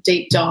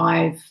 deep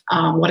dive.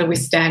 What do we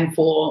stand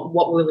for?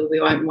 What will we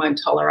won't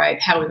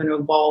tolerate? How are we going to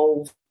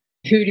evolve?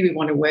 Who do we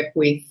want to work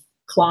with?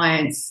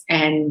 Clients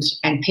and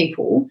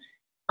people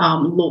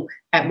look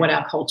at what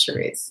our culture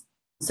is.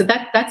 So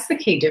that's the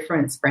key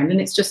difference, Brendan.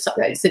 It's just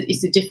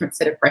it's a different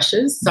set of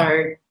pressures.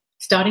 So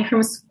starting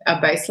from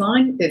a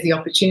baseline, there's the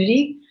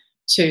opportunity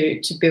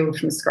to build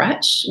from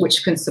scratch,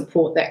 which can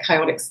support that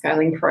chaotic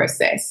scaling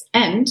process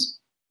and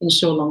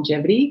ensure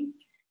longevity.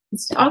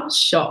 I was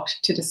shocked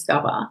to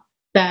discover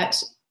that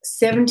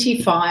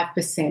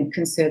 75%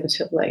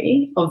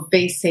 conservatively of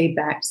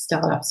VC-backed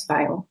startups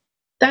fail.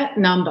 That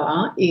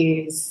number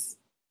is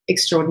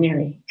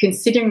extraordinary,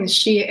 considering the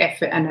sheer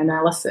effort and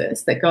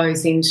analysis that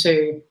goes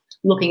into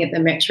looking at the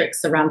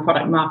metrics around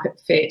product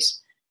market fit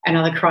and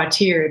other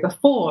criteria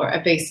before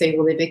a VC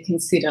will ever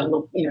consider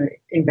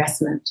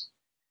investment.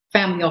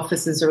 Family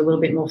offices are a little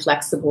bit more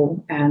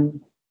flexible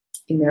in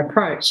their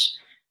approach.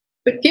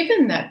 But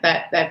given that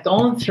they've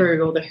gone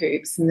through all the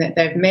hoops and that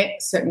they've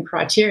met certain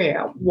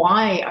criteria,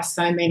 why are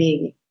so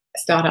many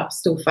startups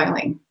still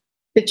failing?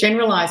 The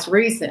generalised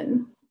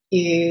reason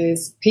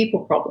is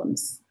people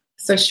problems.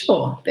 So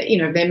sure,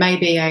 there may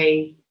be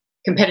a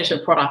competitor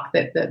product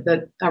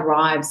that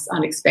arrives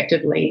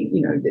unexpectedly.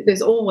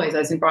 There's always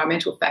those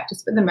environmental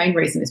factors, but the main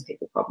reason is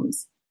people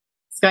problems.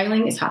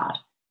 Scaling is hard.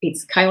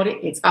 It's chaotic.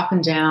 It's up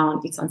and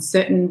down. It's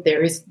uncertain.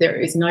 There is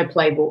no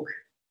playbook,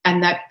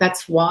 and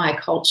that's why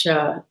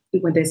culture.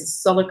 When there's a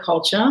solid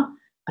culture,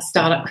 a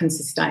startup can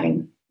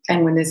sustain.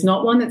 And when there's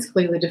not one that's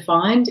clearly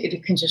defined,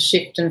 it can just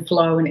shift and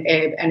flow and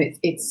ebb, and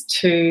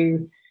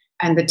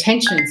and the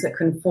tensions that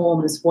can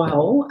form as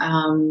well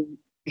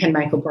can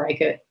make or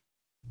break it.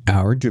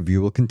 Our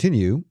interview will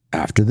continue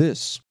after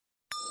this.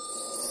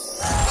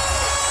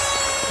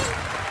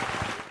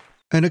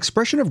 An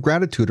expression of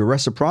gratitude or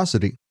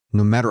reciprocity,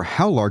 no matter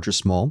how large or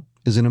small,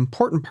 is an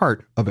important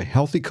part of a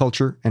healthy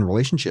culture and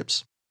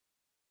relationships.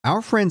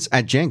 Our friends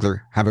at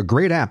Jangler have a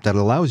great app that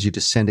allows you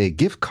to send a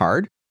gift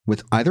card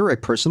with either a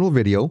personal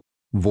video,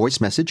 voice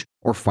message,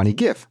 or funny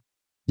GIF.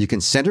 You can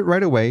send it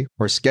right away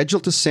or schedule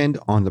to send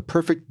on the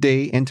perfect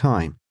day and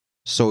time,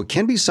 so it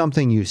can be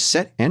something you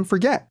set and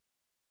forget.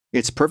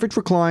 It's perfect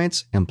for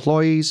clients,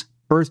 employees,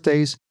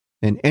 birthdays,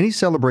 and any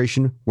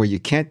celebration where you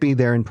can't be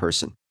there in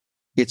person.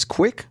 It's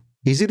quick,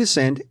 easy to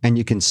send, and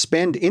you can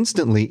spend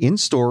instantly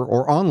in-store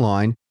or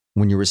online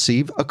when you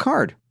receive a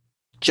card.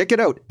 Check it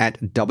out at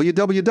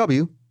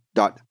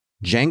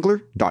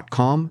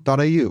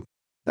www.jangler.com.au.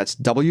 That's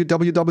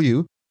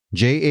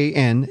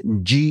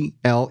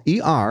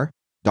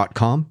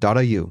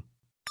www.jangler.com.au.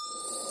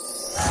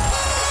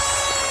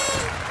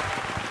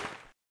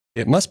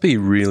 It must be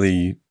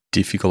really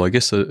difficult. I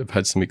guess I've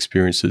had some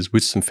experiences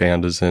with some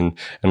founders and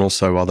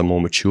also other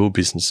more mature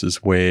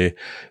businesses where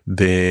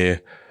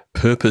their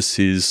purpose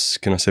is,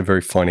 can I say, very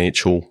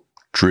financial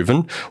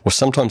driven, or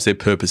sometimes their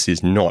purpose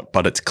is not,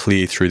 but it's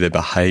clear through their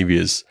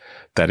behaviors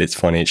that it's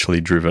financially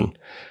driven.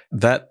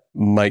 That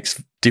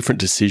makes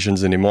different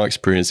decisions, and in my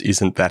experience,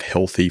 isn't that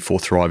healthy for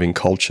thriving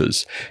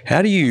cultures.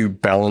 How do you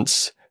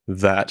balance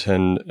that,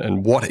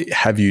 and what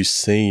have you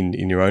seen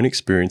in your own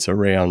experience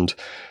around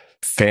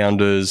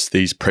founders,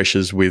 these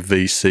pressures with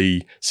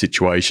VC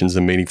situations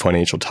and meeting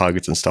financial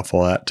targets and stuff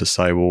like that, to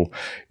say, well,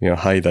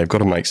 hey, they've got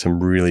to make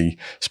some really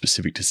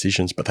specific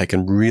decisions, but they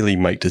can really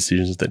make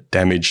decisions that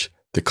damage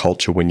the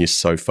culture when you're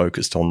so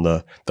focused on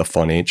the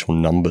financial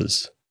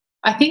numbers?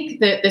 I think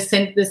that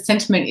the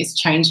sentiment is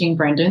changing,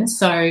 Brendan.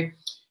 So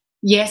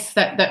yes,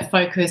 that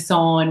focus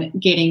on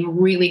getting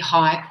really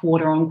high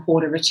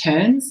quarter-on-quarter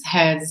returns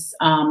has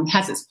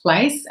its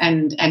place,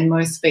 and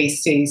most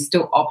VCs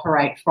still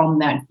operate from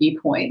that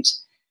viewpoint.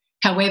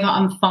 However,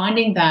 I'm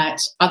finding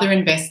that other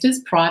investors,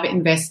 private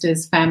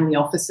investors, family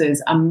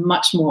offices, are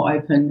much more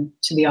open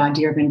to the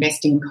idea of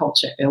investing in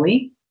culture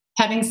early.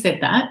 Having said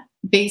that,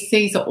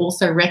 VCs are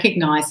also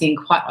recognising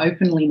quite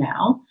openly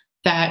now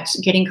that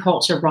getting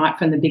culture right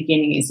from the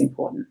beginning is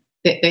important.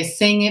 They're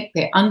seeing it,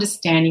 they're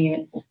understanding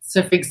it.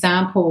 So, for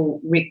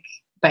example, Rick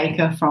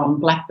Baker from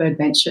Blackbird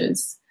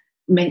Ventures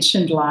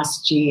mentioned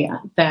last year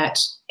that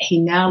he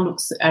now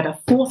looks at a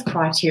fourth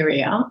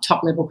criteria,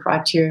 top-level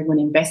criteria when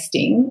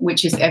investing,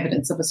 which is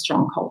evidence of a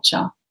strong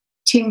culture.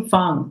 Tim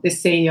Fung, the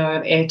CEO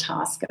of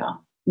Airtasker,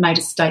 made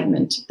a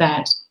statement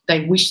that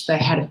they wish they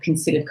had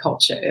considered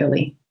culture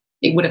early.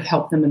 It would have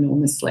helped them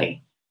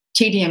enormously.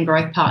 TDM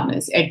Growth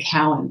Partners, Ed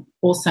Cowan,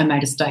 also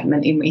made a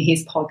statement in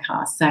his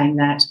podcast saying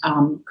that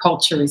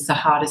culture is the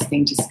hardest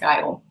thing to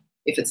scale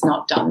if it's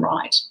not done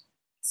right.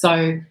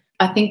 So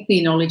I think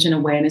the knowledge and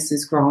awareness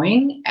is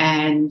growing,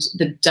 and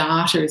the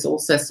data is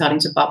also starting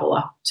to bubble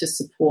up to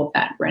support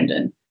that,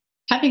 Brendan.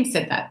 Having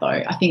said that, though,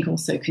 I think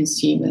also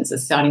customers are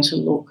starting to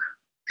look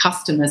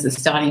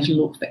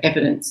for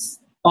evidence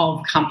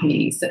of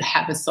companies that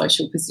have a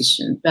social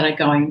position that are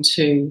going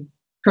to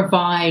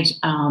provide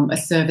a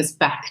service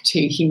back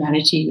to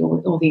humanity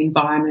or the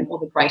environment or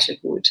the greater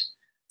good.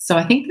 So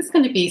I think there's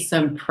going to be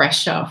some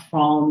pressure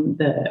from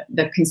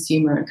the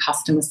consumer and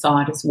customer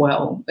side as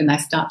well when they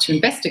start to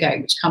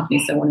investigate which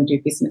companies they want to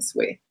do business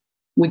with.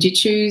 Would you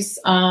choose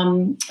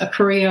a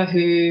career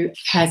who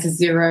has a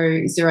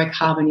zero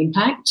carbon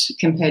impact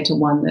compared to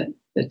one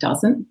that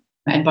doesn't,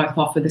 and both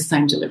offer the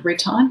same delivery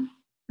time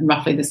and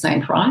roughly the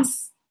same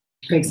price,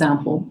 for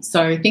example?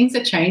 So things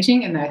are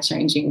changing, and they're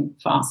changing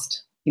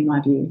fast, in my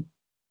view.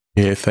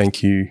 Yeah,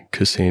 thank you,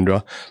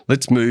 Cassandra.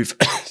 Let's move,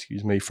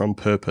 from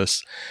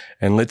purpose,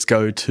 and let's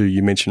go to,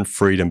 you mentioned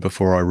freedom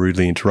before I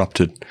rudely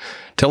interrupted.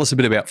 Tell us a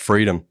bit about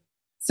freedom.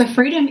 So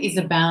freedom is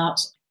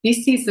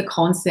this is the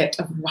concept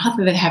of,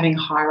 rather than having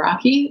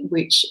hierarchy,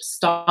 which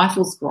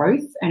stifles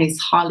growth and is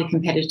highly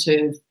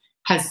competitive,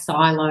 has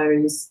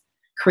silos,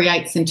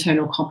 creates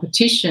internal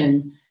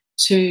competition,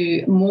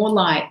 to more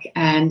like,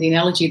 and the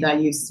analogy they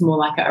use is more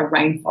like a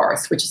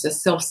rainforest, which is a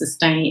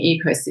self-sustaining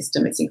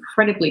ecosystem. It's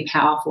incredibly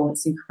powerful.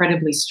 It's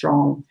incredibly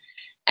strong.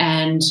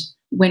 And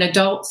when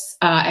adults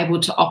are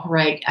able to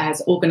operate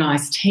as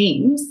organised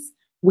teams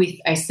with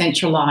a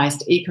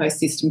centralised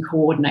ecosystem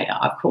coordinator,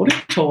 I've called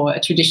it, or a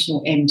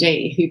traditional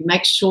MD, who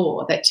makes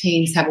sure that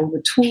teams have all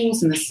the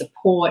tools and the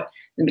support,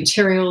 the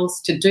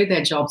materials to do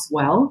their jobs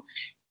well,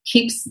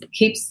 keeps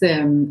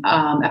them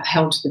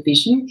upheld to the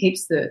vision,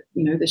 keeps the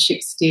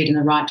ship steered in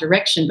the right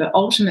direction, but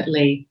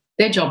ultimately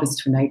their job is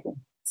to enable.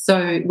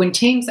 So when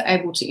teams are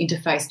able to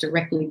interface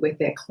directly with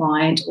their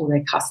client or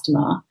their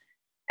customer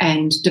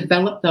and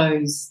develop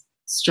those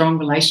strong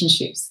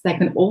relationships, they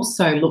can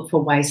also look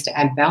for ways to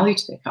add value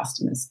to their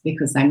customers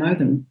because they know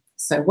them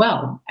so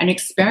well, and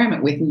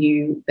experiment with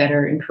new,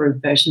 better,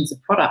 improved versions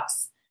of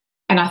products.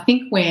 And I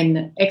think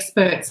when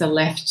experts are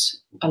left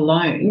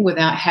alone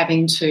without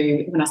having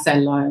to, when I say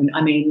alone,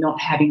 I mean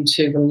not having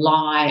to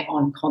rely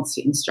on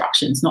constant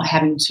instructions, not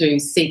having to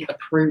seek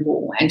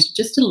approval, and to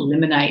just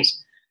eliminate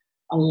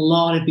a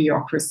lot of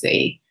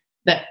bureaucracy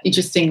that,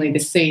 interestingly, the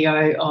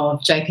CEO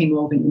of JP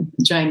Morgan,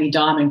 Jamie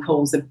Dimon,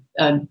 calls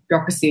a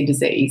bureaucracy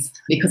disease,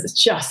 because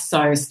it's just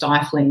so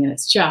stifling, and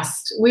it's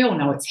just, we all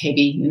know it's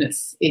heavy, and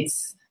it's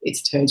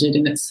turgid,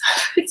 and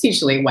it's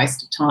usually a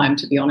waste of time,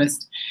 to be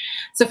honest.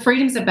 So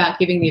freedom's about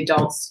giving the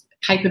adults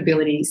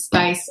capability,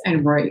 space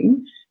and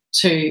room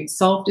to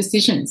solve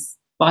decisions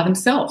by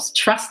themselves,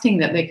 trusting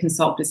that they can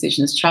solve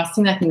decisions,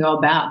 trusting they can go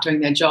about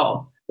doing their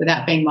job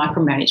without being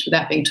micromanaged,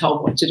 without being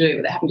told what to do,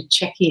 without having to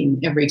check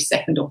in every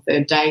second or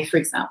third day, for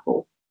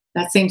example.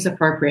 That seems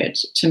appropriate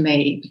to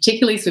me,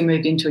 particularly as we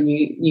moved into a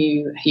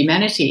new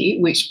humanity,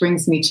 which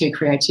brings me to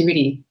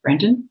creativity,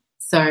 Brendan.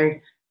 So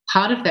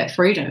part of that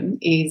freedom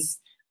is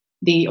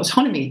the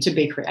autonomy to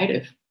be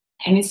creative.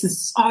 And this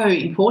is so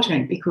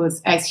important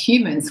because as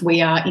humans,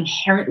 we are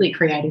inherently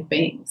creative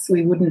beings.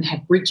 We wouldn't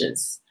have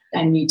bridges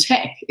and new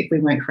tech if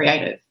we weren't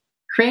creative.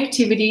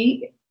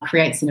 Creativity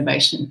creates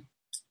innovation,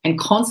 and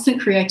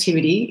constant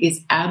creativity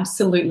is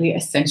absolutely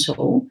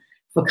essential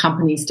for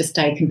companies to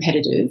stay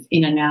competitive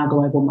in a now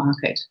global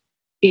market.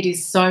 It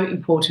is so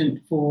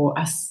important for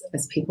us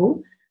as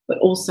people, but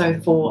also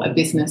for a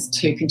business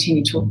to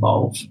continue to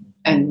evolve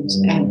and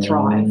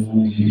thrive.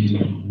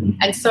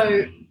 And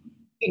so,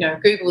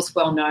 Google's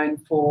well known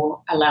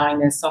for allowing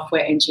their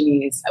software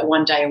engineers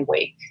one day a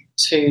week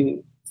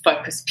to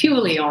focus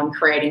purely on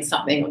creating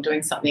something or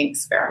doing something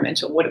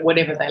experimental,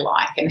 whatever they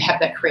like, and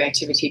have that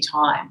creativity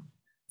time.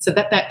 So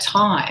that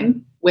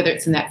time, whether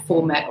it's in that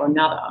format or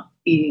another,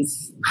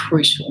 is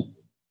crucial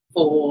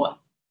for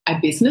a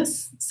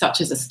business, such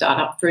as a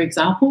startup, for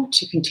example,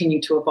 to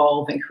continue to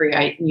evolve and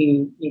create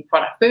new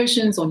product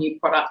versions or new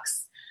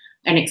products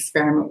and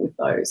experiment with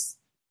those.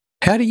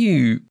 How do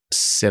you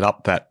set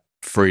up that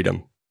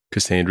freedom,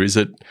 Cassandra? Is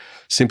it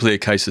simply a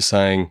case of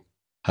saying,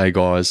 hey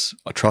guys,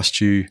 I trust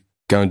you,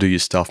 go and do your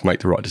stuff, make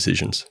the right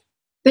decisions?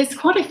 There's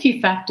quite a few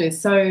factors.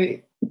 So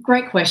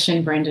great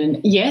question, Brendan.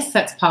 Yes,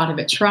 that's part of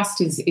it. Trust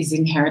is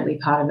inherently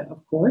part of it,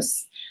 of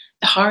course.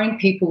 Hiring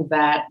people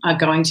that are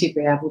going to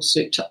be able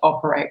to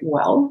operate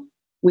well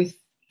with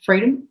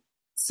freedom.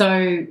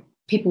 So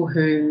people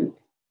who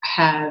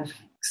have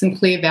some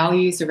clear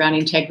values around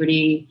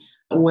integrity,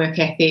 work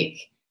ethic,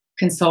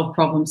 can solve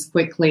problems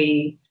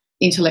quickly,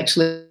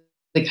 intellectually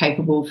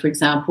capable, for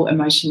example,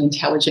 emotionally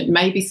intelligent,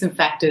 maybe some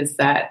factors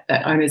that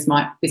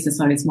business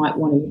owners might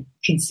want to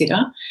consider.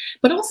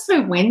 But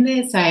also when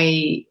there's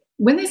a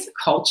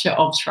culture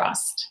of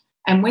trust,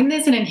 and when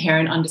there's an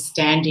inherent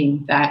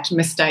understanding that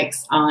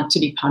mistakes aren't to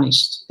be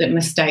punished, that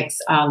mistakes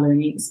are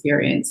learning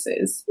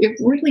experiences, it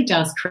really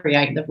does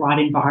create the right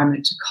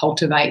environment to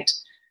cultivate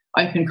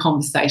open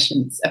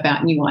conversations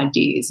about new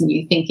ideas,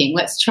 new thinking.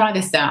 Let's try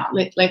this out.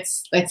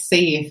 Let's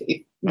see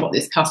if what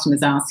this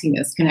customer's asking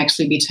us can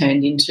actually be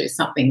turned into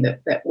something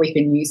that we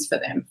can use for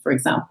them, for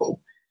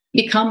example.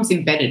 becomes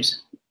embedded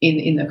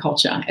in the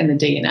culture and the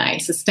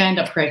DNA. So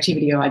stand-up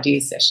creativity or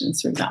idea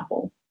sessions, for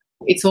example.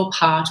 It's all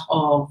part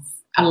of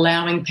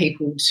allowing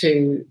people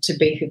to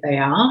be who they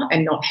are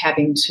and not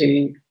having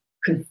to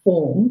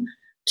conform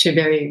to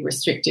very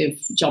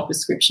restrictive job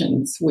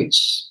descriptions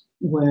which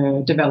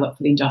were developed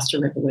for the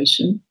Industrial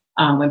Revolution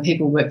when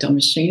people worked on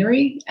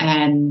machinery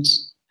and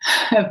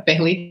have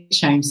barely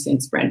changed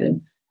since,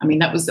 Brendan. I mean,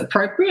 that was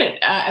appropriate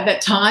at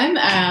that time,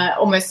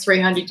 almost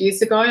 300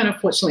 years ago, and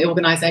unfortunately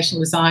organisational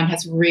design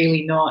has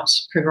really not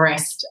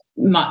progressed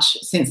much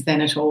since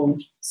then at all,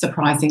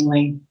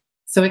 surprisingly.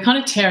 So we're kind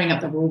of tearing up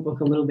the rule book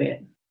a little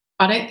bit.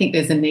 I don't think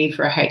there's a need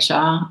for a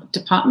HR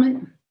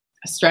department,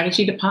 a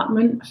strategy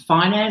department, a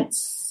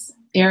finance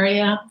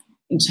area,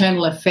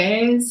 internal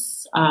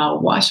affairs.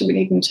 Why should we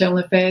need internal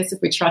affairs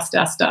if we trust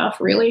our staff,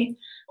 really?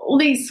 All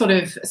these sort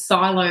of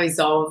silos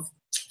of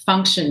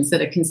functions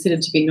that are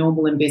considered to be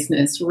normal in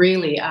business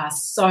really are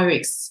so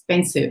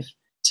expensive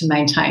to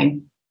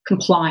maintain.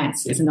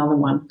 Compliance is another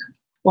one.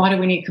 Why do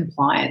we need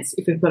compliance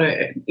if we've got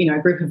a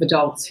group of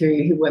adults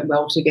who work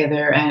well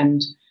together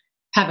and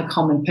have a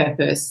common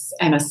purpose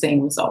and are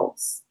seeing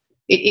results?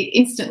 It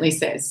instantly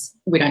says,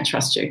 we don't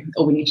trust you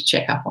or we need to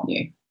check up on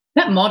you.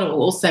 That model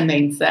also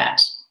means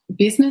that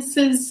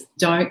businesses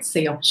don't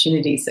see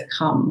opportunities that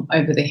come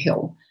over the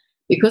hill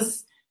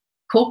because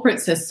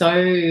corporates are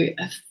so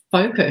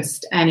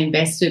focused and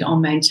invested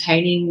on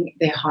maintaining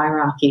their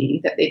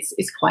hierarchy that it's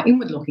quite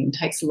inward-looking,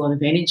 takes a lot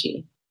of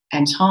energy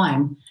and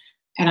time.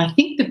 And I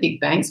think the big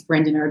banks,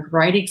 Brendan, are a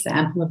great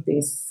example of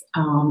this,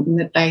 in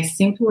that they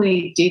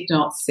simply did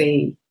not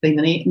see the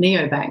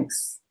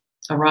neobanks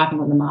arriving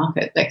on the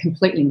market. They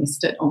completely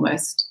missed it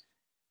almost.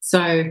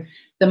 So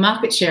the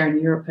market share in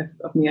Europe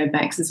of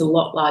neobanks is a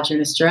lot larger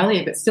in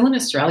Australia, but still in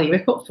Australia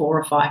we've got 4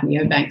 or 5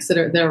 neobanks that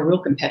are real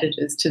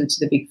competitors to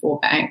the big 4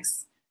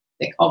 banks.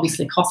 They're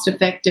obviously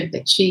cost-effective,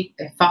 they're cheap,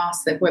 they're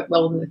fast, they work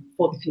well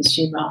for the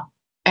consumer.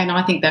 And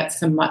I think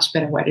that's a much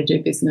better way to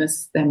do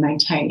business than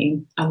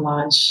maintaining a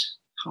large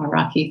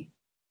hierarchy.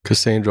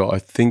 Cassandra, I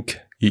think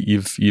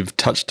you've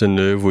touched a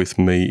nerve with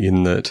me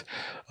in that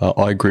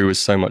I agree with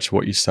so much of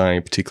what you're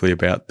saying, particularly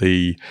about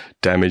the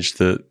damage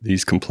that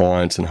these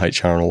compliance and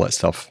HR and all that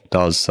stuff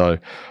does. So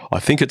I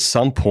think at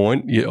some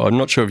point, I'm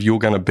not sure if you're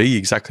going to be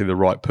exactly the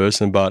right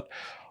person, but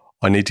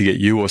I need to get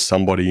you or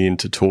somebody in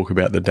to talk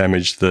about the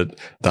damage that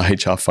the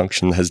HR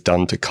function has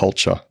done to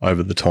culture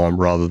over the time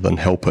rather than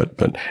help it.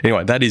 But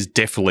anyway, that is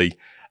definitely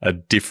a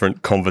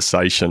different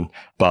conversation.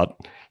 But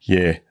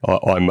yeah,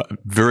 I'm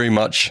very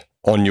much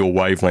on your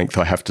wavelength,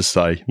 I have to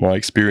say. My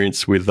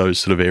experience with those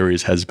sort of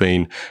areas has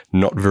been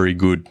not very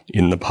good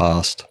in the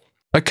past.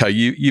 Okay,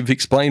 you've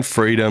explained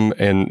freedom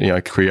and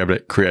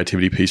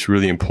creativity piece,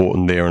 really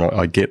important there, and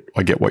I get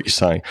what you're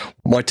saying.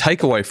 My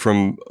takeaway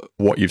from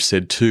what you've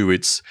said too,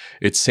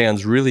 it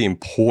sounds really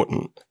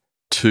important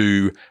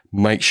to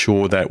make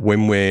sure that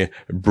when we're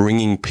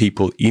bringing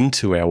people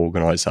into our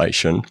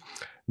organisation,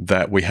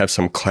 that we have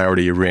some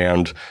clarity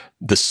around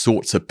the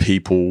sorts of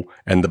people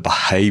and the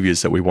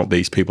behaviours that we want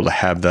these people to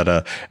have that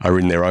are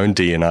in their own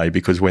DNA,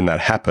 because when that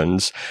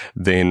happens,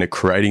 then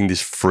creating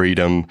this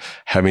freedom,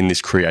 having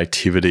this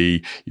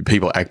creativity,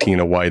 people acting in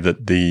a way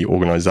that the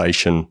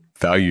organisation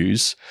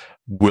values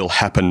will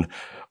happen.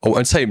 I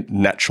won't say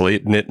naturally,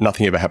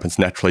 nothing ever happens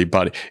naturally,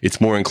 but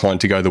it's more inclined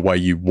to go the way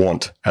you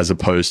want as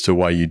opposed to the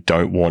way you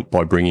don't want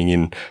by bringing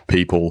in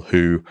people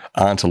who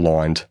aren't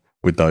aligned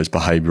with those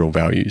behavioural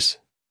values.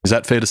 Is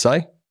that fair to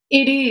say?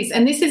 It is,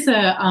 and this is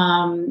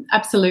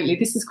absolutely.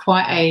 This is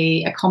quite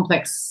a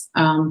complex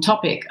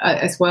topic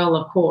as well.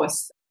 Of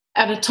course,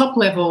 at a top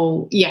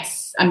level,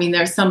 yes. I mean,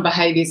 there are some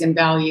behaviours and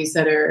values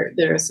that are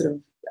sort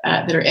of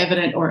that are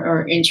evident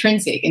or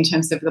intrinsic in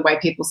terms of the way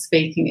people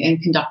speak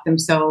and conduct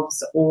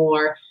themselves,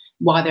 or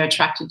why they're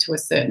attracted to a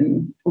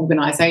certain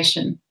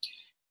organisation.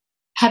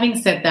 Having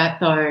said that,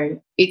 though,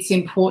 it's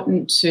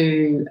important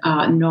to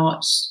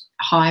not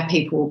hire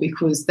people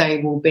because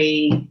they will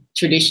be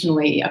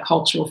traditionally a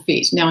cultural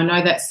fit. Now, I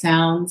know that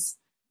sounds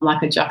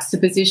like a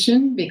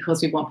juxtaposition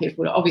because we want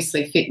people to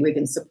obviously fit with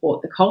and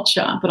support the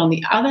culture. But on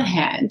the other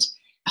hand,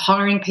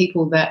 hiring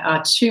people that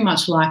are too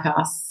much like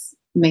us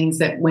means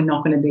that we're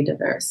not going to be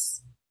diverse.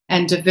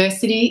 And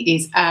diversity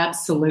is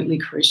absolutely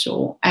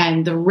crucial.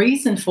 And the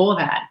reason for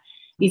that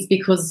is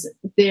because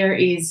there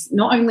is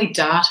not only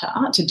data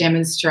to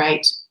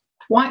demonstrate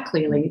quite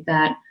clearly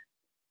that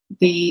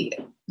the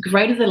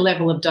greater the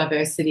level of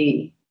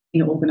diversity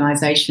in an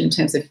organisation in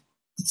terms of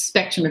the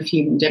spectrum of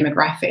human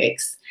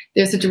demographics,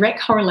 there's a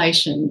direct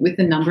correlation with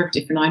the number of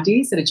different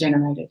ideas that are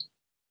generated.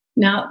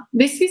 Now,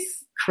 this is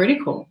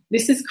critical.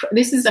 This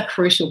is a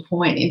crucial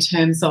point in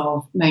terms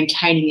of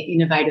maintaining an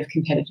innovative,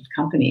 competitive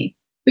company.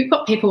 We've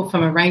got people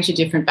from a range of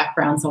different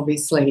backgrounds,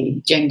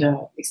 obviously, gender,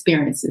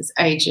 experiences,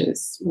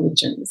 ages,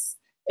 religions.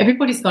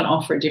 Everybody's going to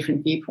offer a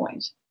different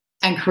viewpoint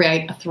and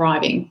create a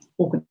thriving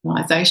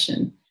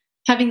organisation.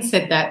 Having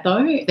said that,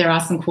 though, there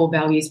are some core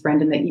values,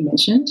 Brendan, that you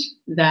mentioned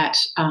that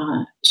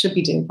should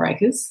be deal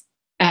breakers.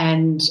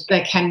 And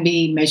they can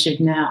be measured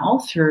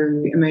now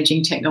through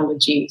emerging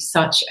technology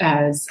such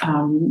as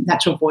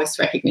natural voice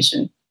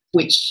recognition,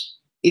 which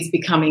is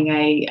becoming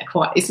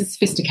it's a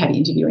sophisticated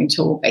interviewing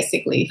tool,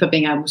 basically, for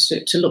being able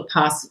to look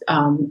past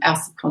our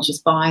subconscious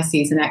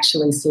biases and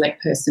actually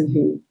select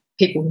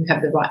people who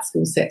have the right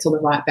skill sets or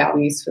the right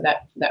values for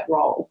that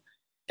role.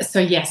 So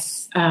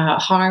yes,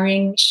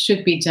 hiring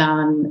should be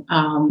done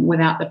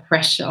without the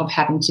pressure of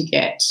having to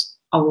get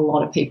a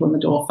lot of people in the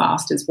door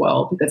fast as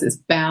well, because it's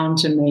bound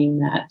to mean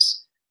that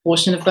a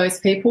portion of those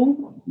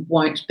people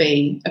won't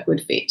be a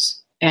good fit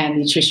and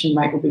the attrition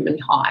rate will be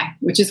really high,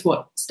 which is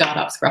what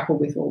startups grapple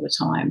with all the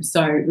time.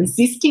 So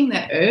resisting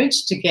that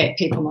urge to get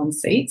people on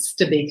seats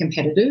to be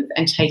competitive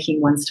and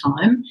taking one's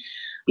time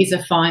is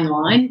a fine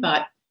line,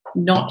 but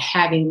not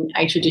having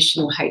a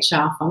traditional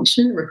HR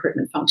function,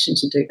 recruitment function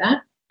to do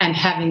that, and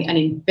having an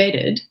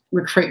embedded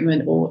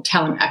recruitment or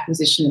talent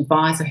acquisition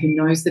advisor who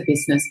knows the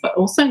business but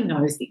also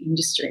knows the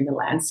industry and the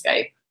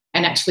landscape,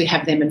 and actually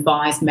have them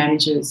advise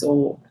managers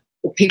or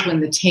people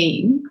in the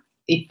team,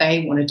 if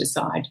they want to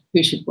decide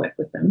who should work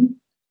with them,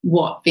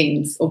 what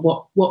things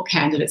or what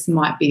candidates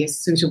might be a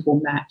suitable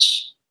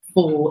match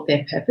for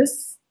their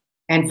purpose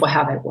and for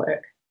how they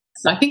work.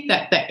 So I think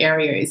that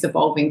area is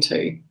evolving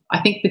too. I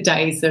think the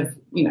days of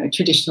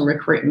traditional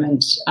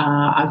recruitment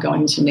are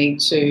going to need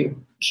to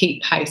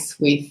keep pace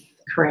with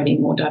creating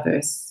more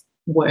diverse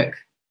work.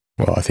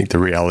 Well, I think the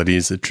reality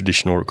is the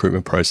traditional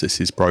recruitment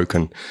process is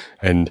broken,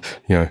 and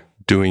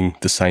doing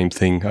the same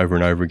thing over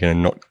and over again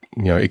and not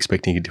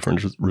expecting a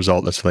different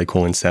result. That's what they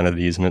call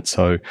insanity, isn't it?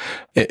 So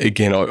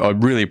again, I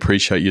really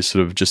appreciate you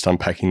sort of just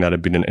unpacking that a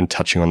bit and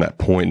touching on that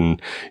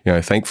point.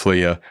 And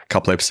thankfully a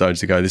couple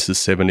episodes ago, this is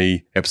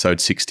 70,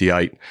 episode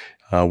 68,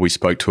 we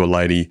spoke to a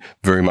lady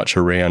very much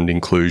around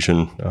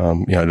inclusion,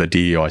 the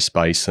DEI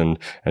space, and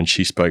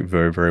she spoke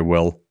very, very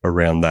well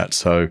around that.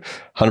 So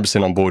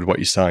 100% on board with what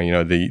you're saying.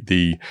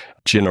 The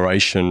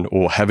generation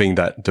or having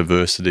that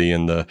diversity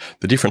and the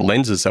different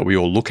lenses that we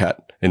all look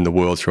at in the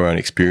world through our own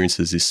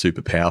experiences is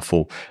super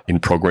powerful in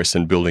progress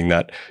and building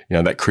that,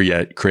 that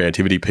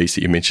creativity piece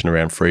that you mentioned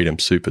around freedom,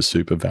 super,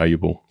 super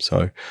valuable.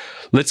 So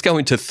let's go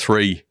into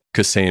 3,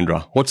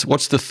 Cassandra.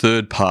 What's the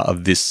third part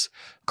of this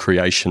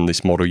creation,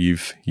 this model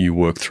you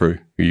work through,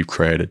 you've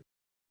created?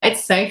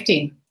 It's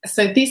safety.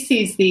 So this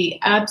is the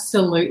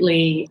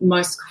absolutely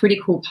most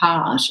critical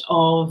part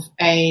of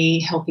a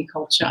healthy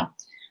culture.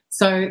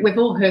 So we've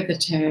all heard the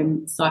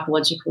term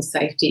psychological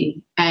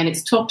safety, and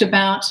it's talked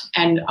about,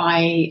 and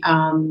I,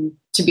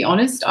 to be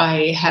honest,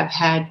 I have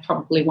had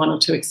probably 1 or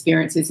 2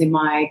 experiences in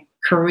my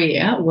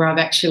career where I've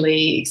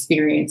actually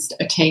experienced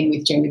a team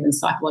with genuine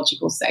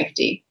psychological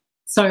safety.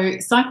 So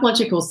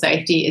psychological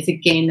safety is,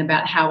 again,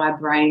 about how our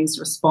brains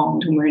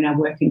respond when we're in our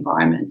work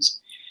environment.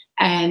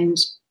 And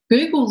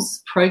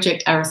Google's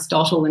Project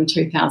Aristotle in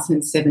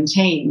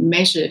 2017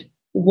 measured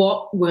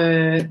what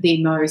were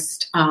the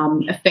most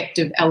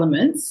effective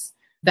elements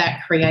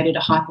that created a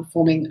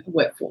high-performing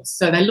workforce.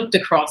 So they looked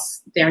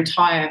across their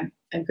entire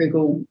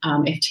Google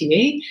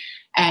FTE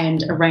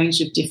and a range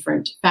of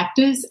different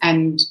factors,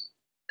 and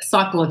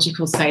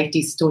psychological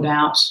safety stood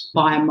out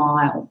by a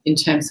mile in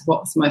terms of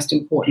what was most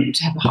important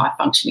to have a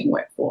high-functioning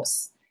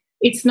workforce.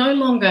 It's no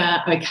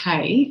longer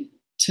okay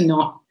to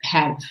not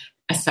have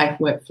a safe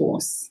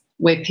workforce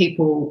where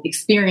people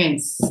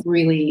experience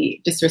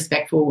really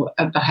disrespectful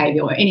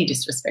behaviour, or any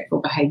disrespectful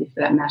behaviour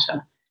for that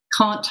matter,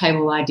 can't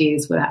table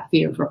ideas without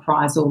fear of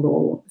reprisal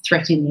or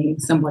threatening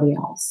somebody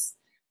else.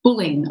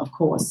 Bullying, of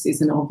course, is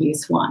an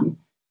obvious one.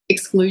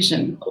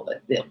 Exclusion,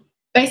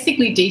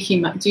 basically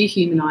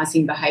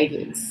dehumanising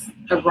behaviours,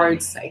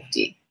 erode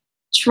safety.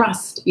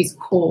 Trust is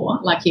core,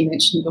 like you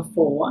mentioned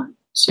before,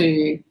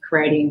 to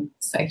creating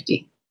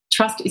safety.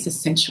 Trust is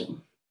essential,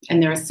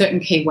 and there are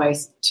certain key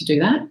ways to do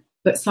that,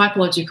 but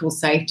psychological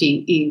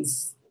safety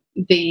is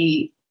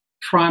the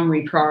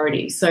primary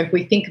priority. So if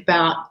we think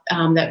about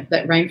that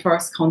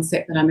rainforest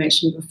concept that I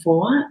mentioned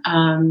before,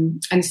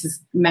 and this is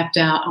mapped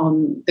out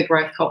on the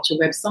Growth Culture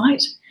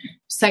website,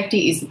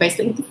 safety is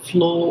basically the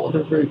floor or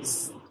the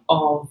roots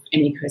of an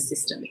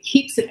ecosystem. It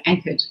keeps it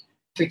anchored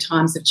through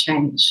times of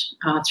change,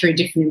 through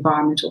different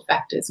environmental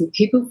factors. When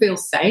people feel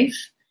safe,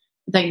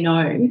 they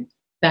know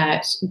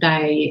that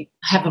they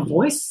have a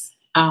voice,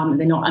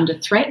 they're not under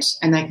threat,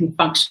 and they can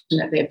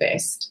function at their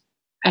best.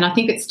 And I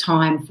think it's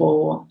time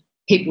for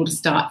people to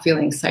start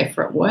feeling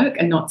safer at work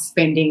and not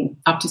spending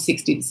up to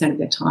 60% of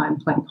their time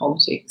playing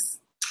politics.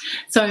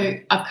 So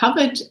I've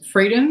covered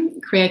freedom,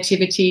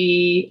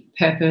 creativity,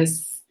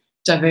 purpose,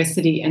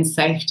 diversity, and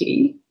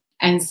safety.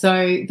 And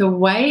so the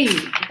way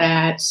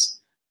that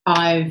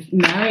I've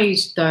married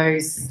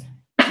those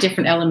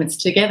different elements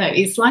together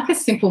is like a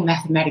simple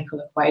mathematical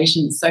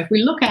equation. So if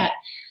we look at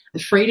the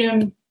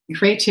freedom,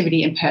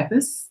 creativity, and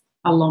purpose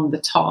along the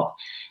top,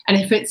 and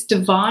if it's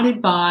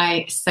divided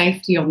by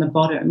safety on the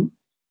bottom,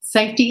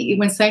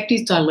 when safety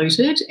is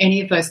diluted, any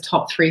of those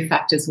top 3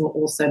 factors will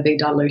also be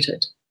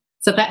diluted.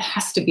 So that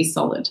has to be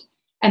solid.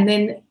 And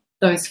then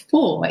those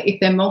 4, if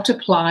they're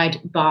multiplied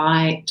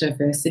by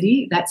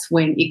diversity, that's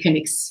when it can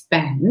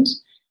expand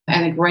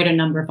and a greater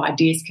number of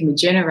ideas can be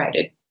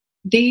generated.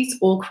 These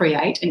all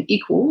create and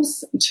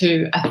equals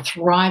to a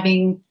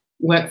thriving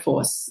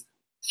workforce,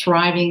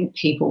 thriving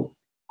people.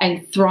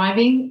 And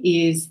thriving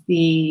is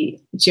the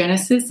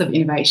genesis of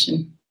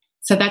innovation.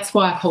 So that's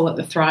why I call it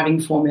the thriving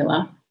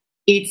formula.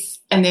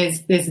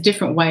 There's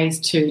different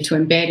ways to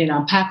embed and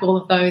unpack all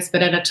of those,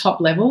 but at a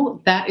top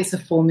level, that is a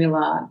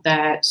formula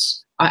that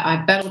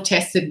I've battle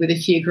tested with a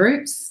few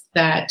groups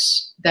that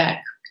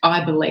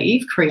I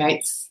believe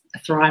creates a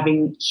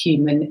thriving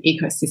human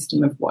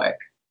ecosystem of work.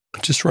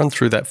 Just run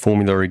through that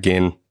formula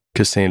again,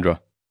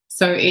 Cassandra.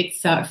 So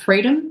it's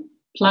freedom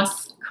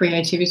plus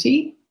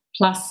creativity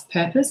plus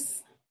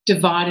purpose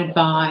divided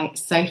by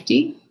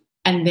safety,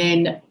 and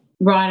then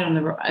right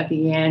at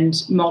the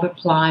end,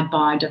 multiplied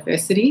by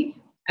diversity,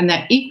 and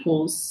that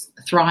equals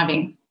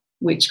thriving,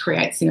 which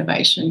creates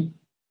innovation.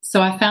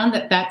 So I found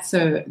that that's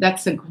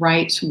a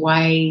great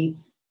way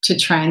to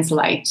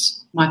translate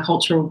my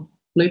cultural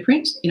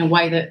blueprint in a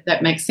way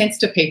that makes sense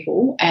to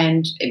people,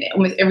 and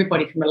almost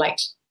everybody can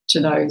relate to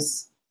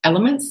those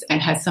elements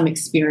and has some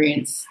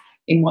experience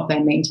in what they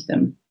mean to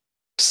them.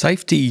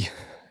 Safety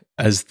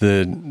as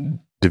the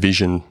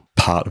division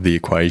part of the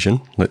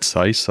equation, let's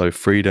say, so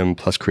freedom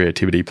plus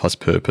creativity plus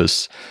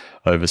purpose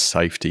over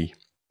safety.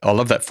 I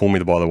love that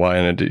formula, by the way,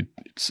 and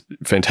it's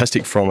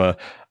fantastic from a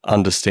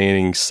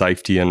understanding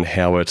safety and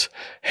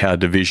how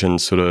division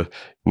sort of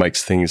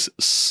makes things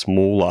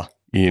smaller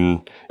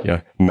in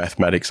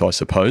mathematics, I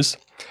suppose.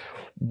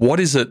 What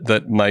is it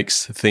that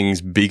makes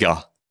things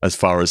bigger as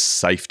far as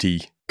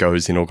safety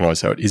goes in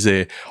organisation? Is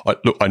there?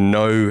 I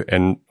know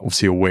and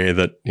obviously aware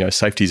that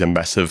safety is a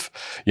massive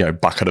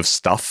bucket of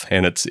stuff,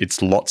 and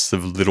it's lots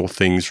of little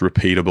things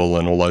repeatable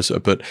and all those.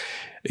 But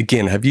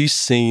again, have you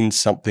seen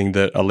something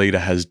that a leader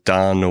has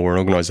done or an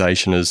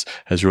organisation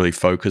has really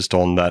focused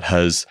on that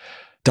has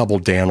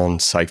doubled down on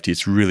safety?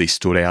 It's really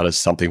stood out as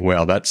something.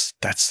 Wow, that's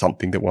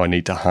something that I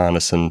need to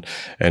harness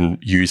and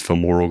use for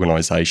more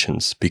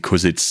organisations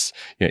because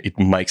it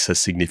makes a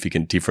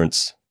significant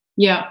difference.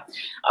 Yeah,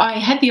 I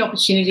had the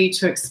opportunity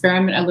to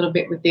experiment a little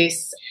bit with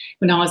this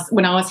when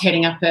I was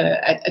heading up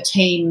a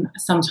team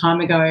some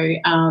time ago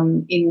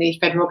in the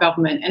federal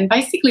government. And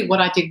basically what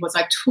I did was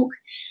I took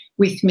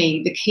with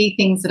me the key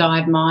things that I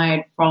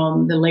admired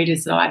from the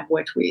leaders that I'd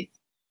worked with.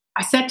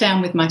 I sat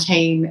down with my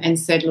team and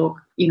said, look,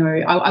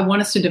 I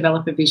want us to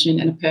develop a vision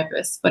and a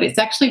purpose, but it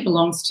actually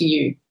belongs to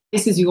you.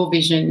 This is your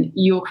vision.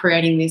 You're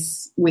creating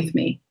this with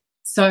me.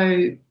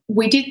 So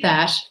we did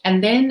that,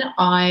 and then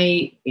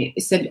I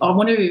said, I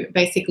want to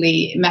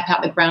basically map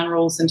out the ground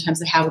rules in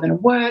terms of how we're going to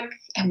work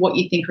and what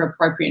you think are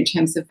appropriate in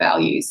terms of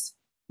values.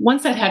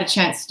 Once I'd had a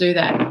chance to do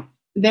that,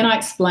 then I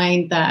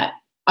explained that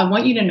I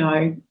want you to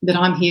know that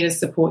I'm here to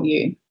support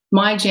you.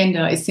 My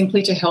agenda is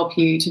simply to help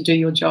you to do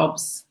your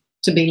jobs,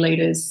 to be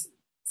leaders,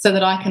 so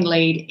that I can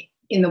lead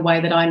in the way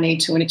that I need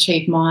to and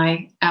achieve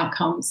my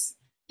outcomes.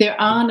 There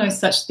are no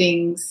such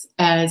things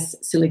as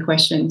silly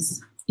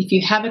questions. If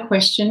you have a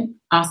question,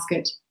 ask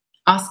it.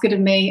 Ask it of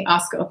me,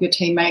 ask it of your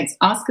teammates,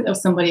 ask it of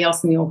somebody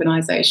else in the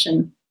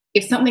organisation.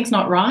 If something's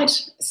not right,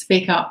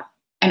 speak up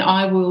and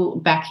I will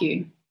back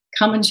you.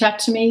 Come and chat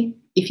to me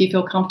if you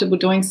feel comfortable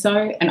doing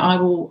so, and I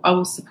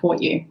will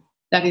support you.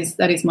 That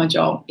is my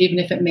job, even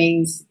if it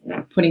means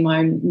putting my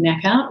own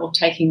neck out or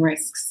taking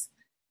risks.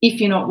 If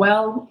you're not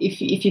well,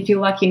 if you feel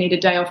like you need a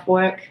day off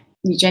work,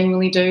 you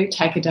genuinely do,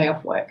 take a day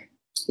off work.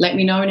 Let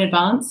me know in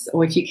advance,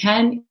 or if you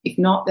can. If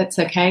not, that's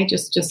okay.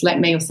 Just let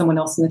me or someone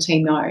else in the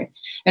team know.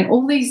 And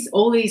all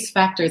these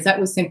factors, that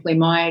was simply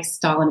my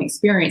style and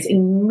experience.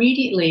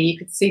 Immediately, you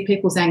could see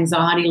people's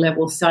anxiety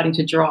levels starting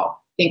to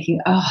drop, thinking,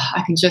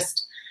 I can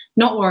just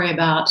not worry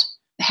about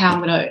how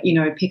I'm going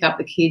to, pick up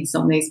the kids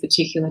on these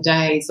particular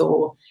days,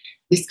 or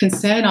this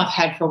concern I've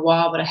had for a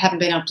while but I haven't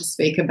been able to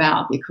speak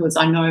about because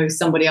I know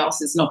somebody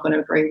else is not going to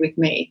agree with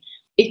me.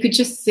 It could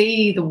just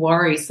see the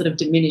worry sort of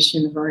diminish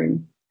in the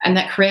room. And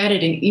that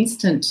created an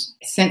instant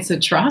sense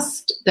of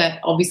trust that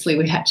obviously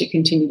we had to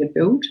continue to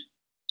build.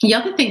 The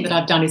other thing that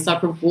I've done is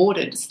I've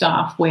rewarded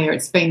staff where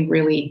it's been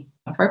really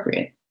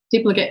appropriate.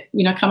 People get,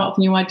 come up with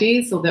new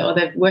ideas or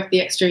they've worked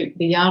the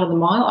yard or the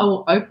mile. I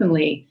will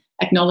openly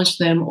acknowledge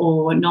them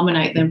or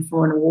nominate them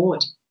for an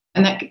award.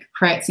 And that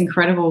creates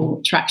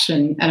incredible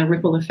traction and a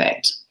ripple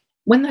effect.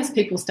 When those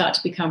people start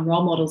to become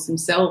role models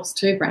themselves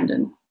too,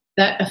 Brandon,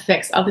 that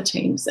affects other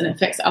teams and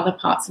affects other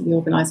parts of the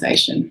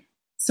organisation.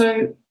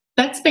 So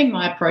that's been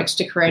my approach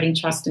to creating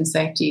trust and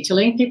safety, to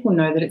letting people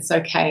know that it's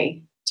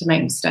okay to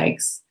make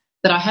mistakes,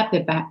 that I have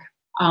their back,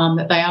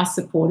 that they are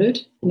supported,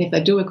 and if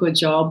they do a good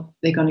job,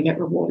 they're going to get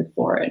rewarded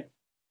for it.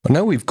 I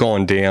know we've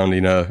gone down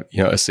in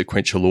a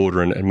sequential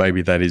order, and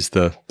maybe that is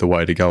the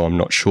way to go. I'm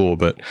not sure,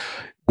 but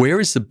where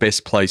is the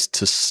best place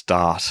to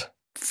start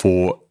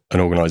for an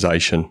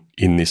organisation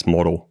in this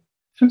model?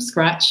 From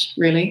scratch,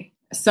 really.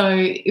 So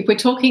if we're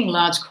talking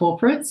large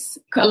corporates,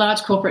 a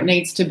large corporate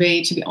needs to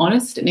be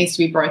honest, it needs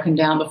to be broken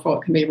down before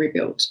it can be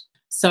rebuilt.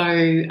 So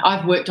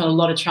I've worked on a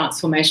lot of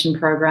transformation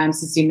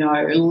programs, as you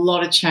know, a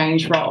lot of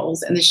change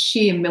roles, and the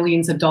sheer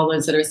millions of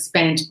dollars that are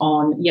spent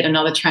on yet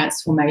another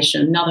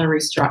transformation, another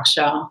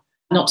restructure,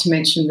 not to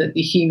mention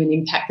the human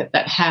impact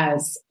that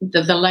has.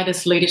 The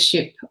latest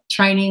leadership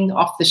training,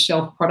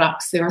 off-the-shelf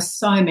products, there are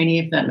so many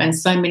of them, and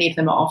so many of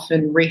them are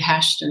often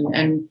rehashed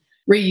and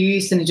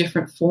reused in a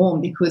different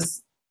form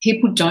because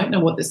people don't know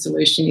what the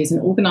solution is,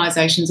 and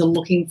organisations are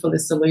looking for the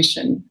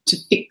solution to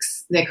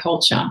fix their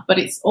culture. But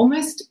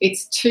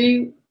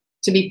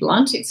to be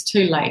blunt, it's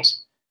too late.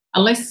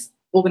 Unless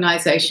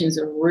organisations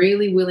are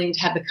really willing to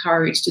have the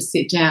courage to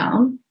sit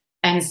down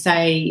and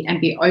say and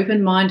be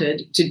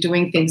open-minded to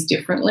doing things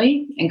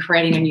differently and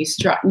creating a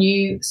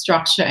new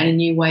structure and a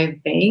new way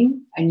of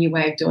being, a new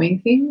way of doing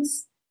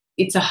things,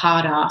 it's a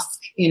hard ask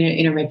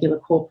in a regular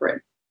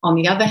corporate. On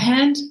the other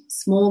hand,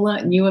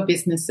 smaller, newer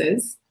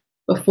businesses,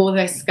 before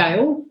they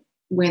scale,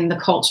 when the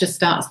culture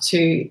starts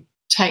to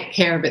take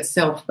care of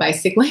itself,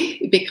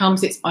 basically, it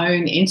becomes its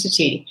own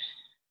entity.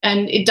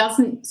 And it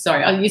doesn't,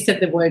 you said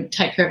the word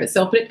take care of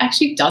itself, but it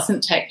actually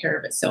doesn't take care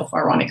of itself,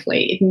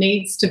 ironically. It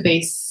needs to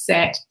be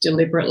set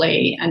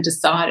deliberately and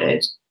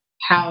decided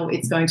how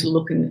it's going to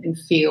look and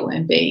feel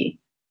and be.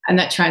 And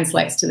that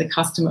translates to the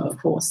customer, of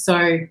course.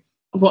 So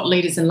what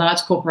leaders in large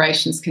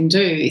corporations can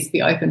do is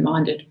be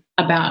open-minded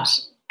about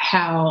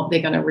how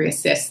they're going to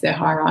reassess their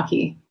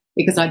hierarchy,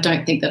 because I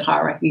don't think that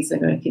hierarchies are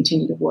going to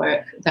continue to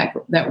work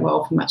that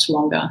well for much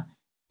longer.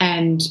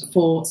 And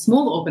for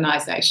small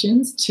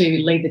organisations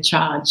to lead the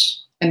charge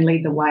and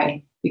lead the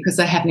way, because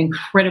they have an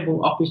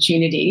incredible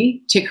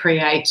opportunity to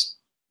create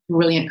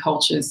brilliant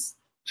cultures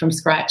from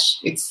scratch.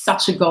 It's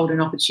such a golden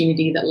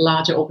opportunity that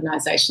larger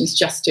organisations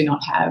just do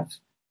not have.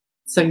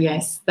 So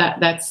yes,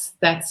 that's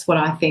what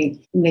I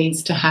think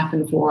needs to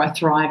happen for a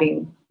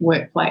thriving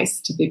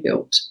workplace to be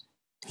built.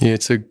 Yeah,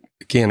 it's a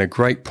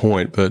great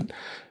point, but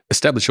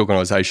established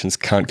organisations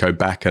can't go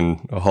back and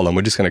hold on,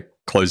 we're just going to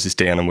close this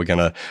down and we're going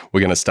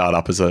to start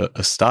up as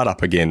a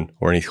startup again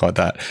or anything like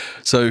that.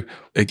 So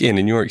again,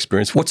 in your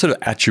experience, what sort of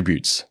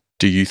attributes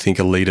do you think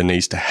a leader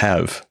needs to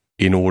have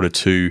in order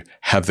to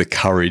have the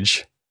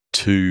courage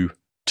to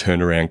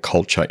turn around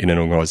culture in an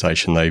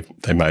organisation they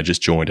may have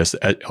just joined as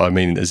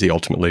the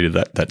ultimate leader,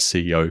 that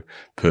CEO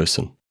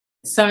person?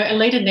 So a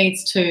leader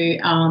needs to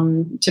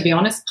be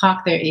honest,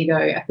 park their ego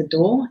at the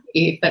door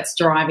if that's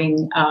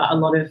driving a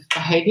lot of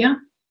behaviour.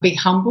 Be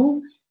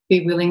humble,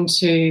 be willing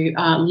to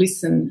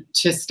listen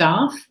to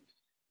staff.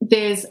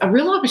 There's a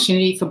real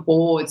opportunity for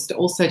boards to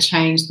also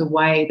change the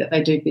way that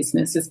they do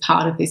business as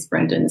part of this,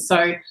 Brendan.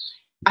 So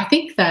I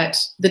think that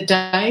the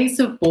days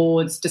of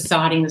boards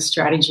deciding the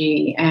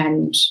strategy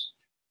and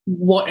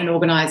what an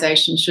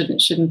organisation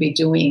shouldn't be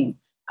doing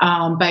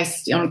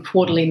based on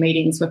quarterly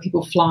meetings where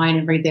people fly in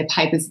and read their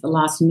papers at the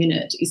last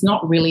minute is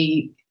not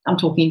really, I'm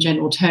talking in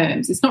general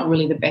terms, it's not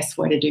really the best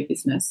way to do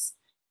business.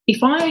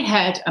 If I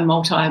had a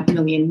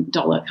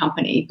multi-million-dollar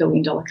company,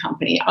 billion-dollar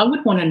company, I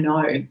would want to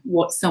know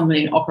what someone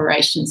in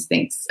operations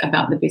thinks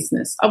about the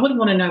business. I would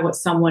want to know what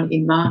someone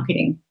in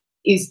marketing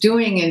is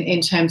doing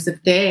in terms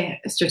of their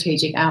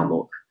strategic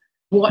outlook,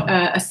 what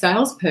a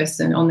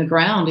salesperson on the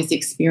ground is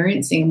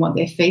experiencing and what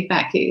their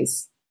feedback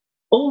is.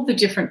 All the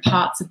different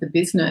parts of the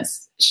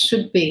business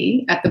should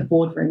be at the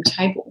boardroom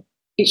table.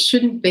 It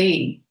shouldn't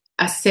be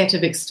a set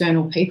of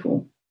external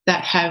people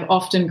that have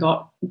often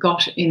got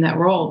in that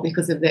role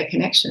because of their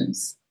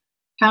connections.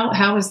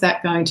 How is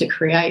that going to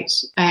create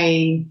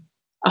a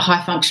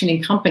high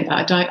functioning company?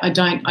 I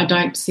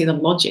don't see the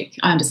logic.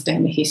 I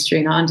understand the history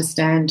and I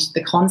understand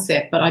the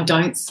concept, but I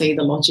don't see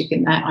the logic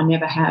in that. I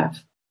never have.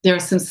 There are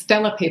some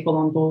stellar people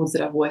on boards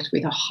that I've worked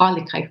with are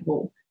highly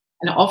capable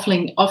and are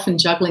often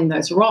juggling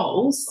those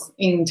roles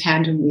in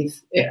tandem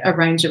with a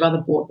range of other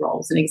board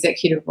roles and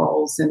executive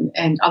roles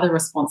and other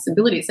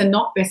responsibilities. They're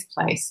not best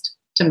placed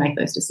to make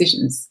those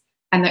decisions.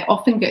 And they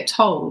often get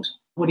told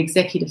what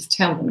executives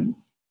tell them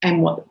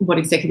and what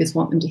executives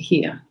want them to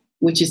hear,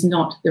 which is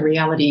not the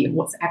reality of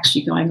what's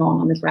actually going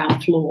on the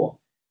ground floor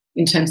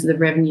in terms of the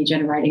revenue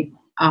generating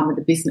arm of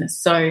the business.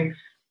 So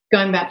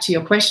going back to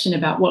your question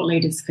about what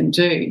leaders can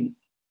do,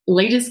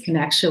 leaders can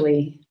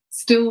actually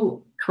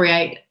still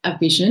create a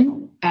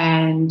vision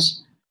and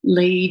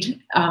lead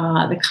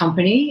the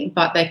company,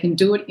 but they can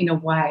do it in a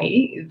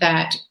way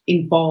that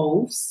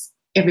involves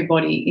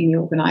everybody in the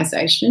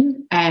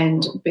organisation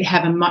and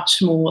have a much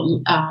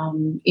more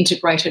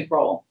integrated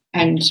role.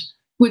 And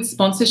good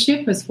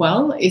sponsorship as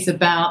well is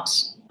about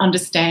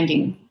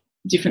understanding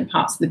different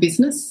parts of the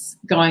business,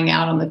 going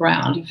out on the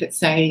ground. If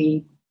it's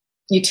a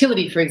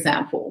utility, for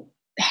example,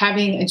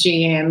 having a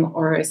GM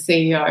or a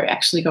CEO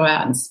actually go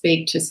out and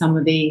speak to some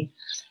of the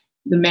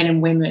men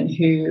and women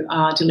who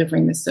are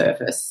delivering the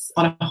service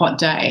on a hot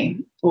day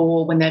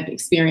or when they've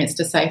experienced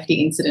a safety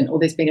incident or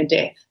there's been a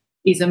death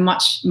is a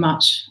much,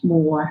 much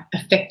more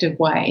effective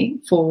way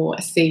for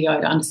a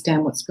CEO to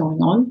understand what's going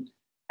on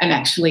and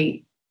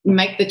actually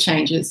make the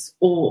changes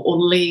or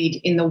lead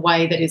in the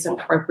way that is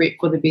appropriate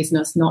for the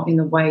business, not in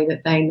the way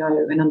that they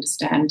know and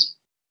understand.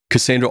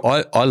 Cassandra,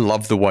 I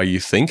love the way you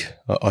think.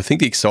 I think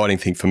the exciting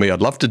thing for me,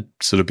 I'd love to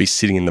sort of be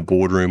sitting in the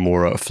boardroom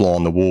or a fly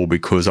on the wall,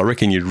 because I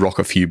reckon you'd rock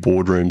a few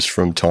boardrooms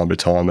from time to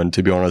time. And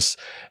to be honest,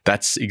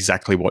 that's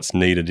exactly what's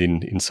needed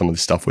in some of the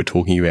stuff we're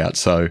talking about.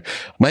 So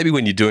maybe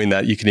when you're doing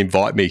that, you can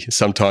invite me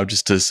sometime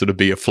just to sort of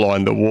be a fly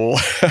on the wall,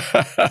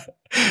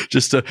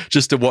 just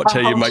to watch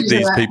how you make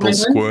these people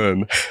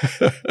squirm.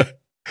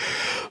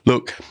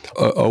 Look,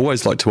 I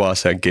always like to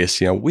ask our guests,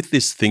 with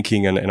this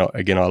thinking, and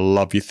again, I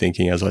love your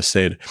thinking, as I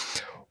said,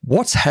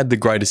 what's had the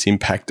greatest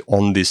impact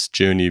on this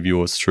journey of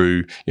yours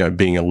through,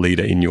 being a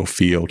leader in your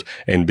field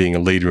and being a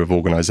leader of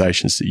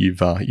organisations that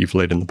you've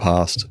led in the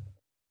past?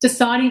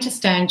 Deciding to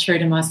stand true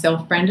to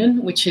myself,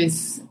 Brendan, which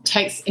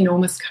takes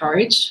enormous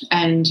courage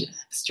and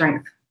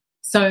strength.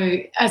 So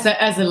as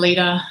a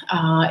leader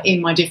in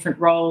my different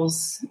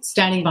roles,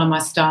 standing by my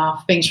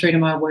staff, being true to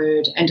my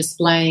word and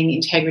displaying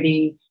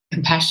integrity,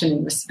 compassion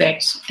and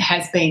respect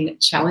has been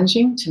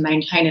challenging to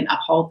maintain and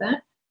uphold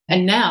that.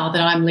 And now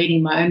that I'm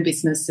leading my own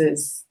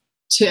businesses,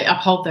 to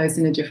uphold those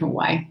in a different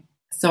way.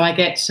 So I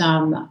get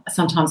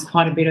sometimes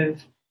quite a bit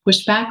of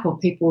pushback, or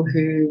people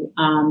who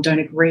don't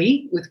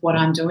agree with what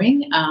I'm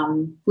doing,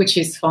 which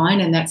is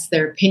fine, and that's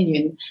their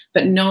opinion.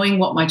 But knowing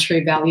what my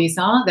true values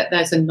are, that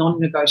those are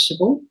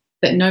non-negotiable,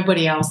 that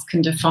nobody else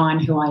can define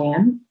who I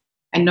am,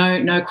 and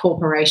no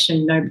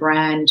corporation, no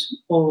brand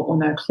or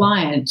no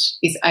client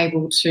is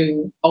able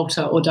to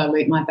alter or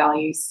dilute my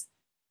values.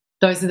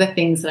 Those are the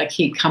things that I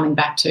keep coming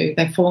back to.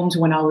 They formed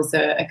when I was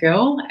a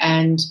girl,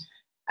 and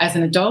as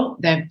an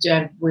adult, they've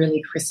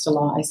really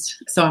crystallised.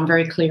 So I'm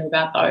very clear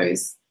about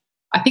those.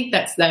 I think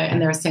that's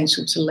and they're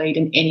essential to lead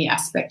in any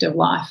aspect of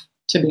life,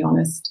 to be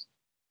honest.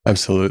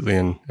 Absolutely,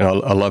 and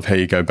I love how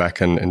you go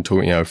back and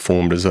talk.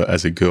 Formed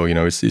as a girl.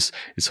 It's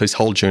this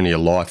whole journey of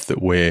life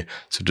that we're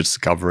sort of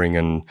discovering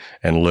and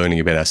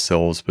learning about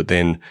ourselves. But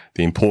then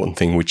the important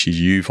thing, which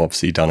you've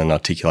obviously done and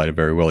articulated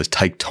very well, is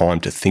take time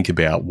to think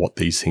about what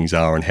these things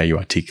are and how you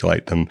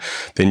articulate them.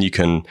 Then you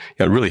can.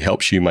 It really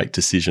helps you make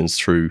decisions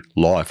through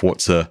life.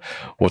 What's a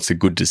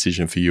good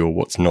decision for you, or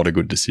what's not a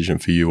good decision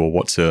for you, or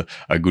what's a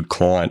good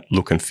client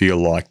look and feel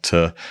like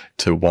to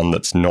one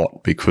that's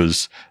not.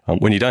 Because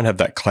when you don't have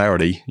that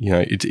clarity,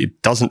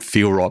 it doesn't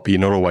feel right, but you're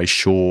not always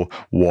sure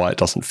why it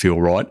doesn't feel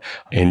right.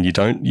 And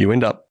you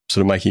end up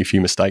sort of making a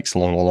few mistakes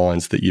along the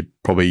lines that you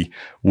probably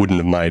wouldn't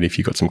have made if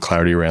you got some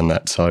clarity around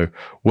that. So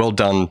well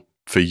done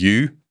for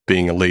you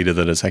being a leader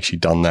that has actually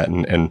done that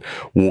and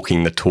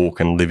walking the talk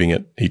and living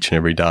it each and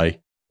every day.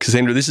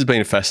 Cassandra, this has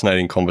been a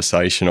fascinating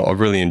conversation. I've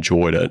really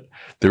enjoyed it.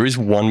 There is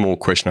one more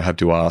question I have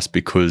to ask,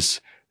 because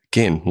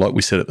again, like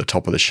we said at the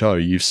top of the show,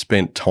 you've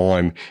spent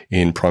time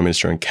in Prime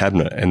Minister and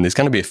Cabinet, and there's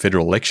going to be a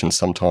federal election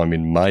sometime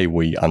in May,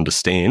 we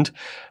understand,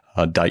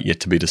 a date yet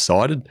to be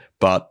decided.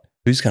 But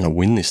who's going to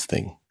win this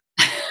thing?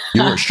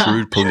 You're a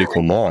shrewd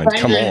political mind.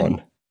 Come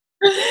on.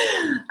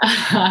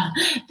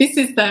 This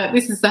is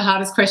the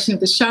hardest question of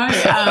the show.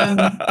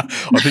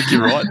 I think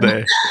you're right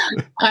there.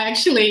 I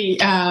actually,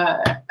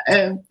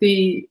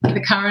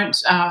 the current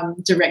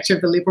director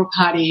of the Liberal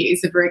Party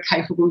is a very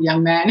capable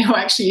young man who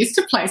I actually used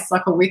to play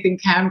soccer with in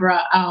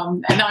Canberra,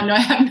 and I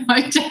have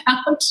no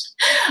doubt.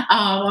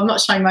 I'm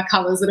not showing my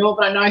colours at all,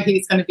 but I know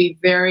he's going to be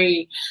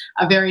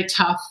a very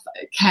tough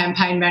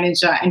campaign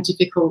manager and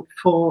difficult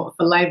for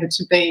Labor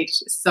to beat.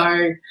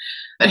 So.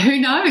 But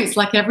who knows?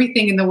 Like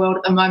everything in the world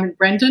at the moment,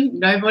 Brendan,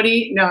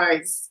 nobody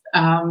knows.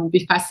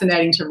 Be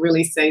fascinating to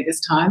really see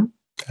this time.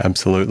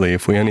 Absolutely.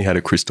 If we only had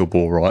a crystal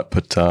ball, right?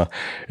 But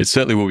it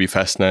certainly will be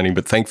fascinating.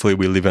 But thankfully,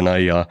 we live in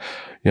a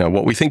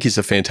what we think is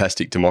a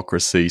fantastic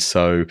democracy.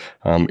 So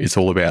it's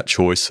all about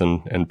choice,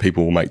 and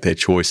people will make their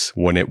choice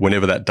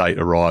whenever that date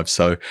arrives.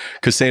 So,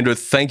 Cassandra,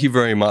 thank you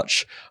very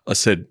much. I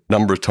said a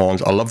number of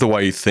times, I love the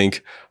way you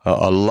think.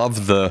 I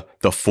love the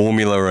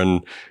formula,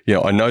 and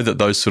I know that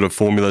those sort of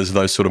formulas,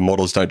 those sort of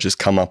models don't just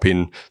come up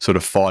in sort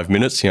of 5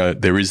 minutes.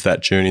 There is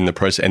that journey in the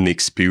process and the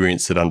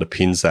experience that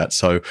underpins that.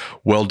 So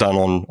well done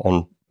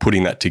on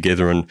putting that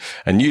together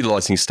and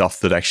utilising stuff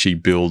that actually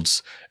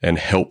builds and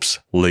helps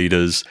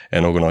leaders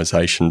and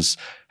organisations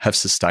have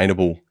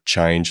sustainable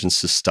change and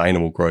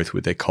sustainable growth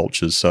with their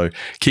cultures. So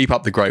keep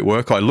up the great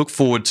work. I look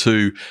forward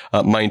to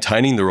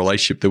maintaining the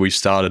relationship that we've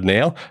started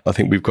now. I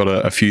think we've got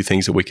a few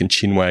things that we can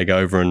chinwag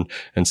over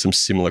and some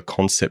similar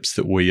concepts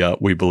that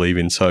we believe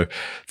in. So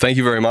thank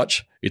you very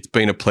much. It's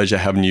been a pleasure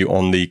having you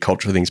on the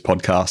Culture of Things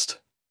podcast.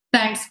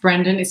 Thanks,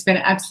 Brendan. It's been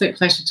an absolute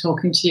pleasure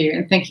talking to you,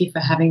 and thank you for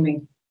having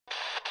me.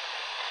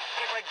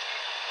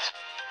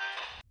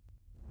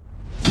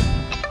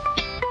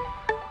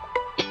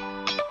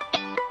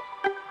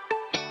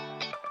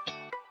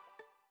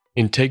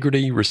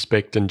 Integrity,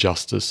 respect and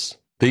justice.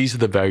 These are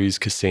the values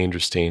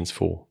Cassandra stands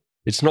for.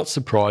 It's not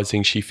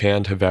surprising she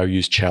found her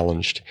values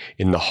challenged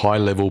in the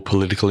high-level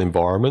political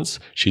environments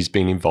she's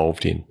been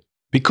involved in.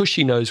 Because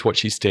she knows what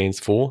she stands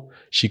for,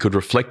 she could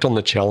reflect on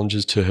the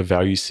challenges to her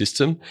value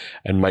system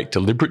and make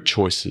deliberate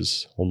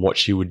choices on what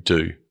she would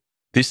do.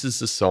 This is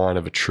the sign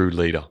of a true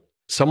leader,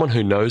 someone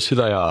who knows who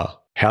they are,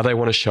 how they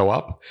want to show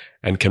up,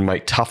 and can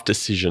make tough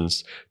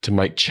decisions to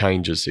make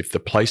changes if the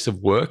place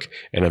of work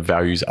and our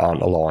values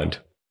aren't aligned.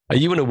 Are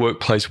you in a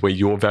workplace where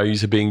your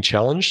values are being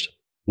challenged?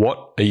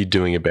 What are you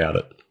doing about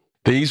it?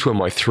 These were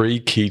my 3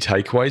 key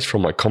takeaways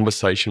from my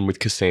conversation with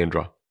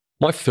Cassandra.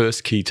 My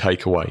first key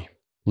takeaway: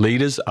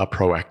 leaders are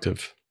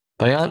proactive.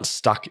 They aren't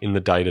stuck in the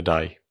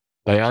day-to-day.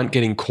 They aren't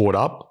getting caught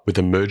up with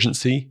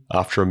emergency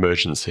after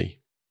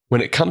emergency.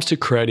 When it comes to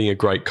creating a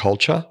great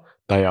culture,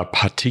 they are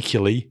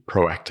particularly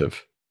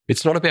proactive.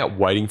 It's not about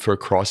waiting for a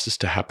crisis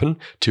to happen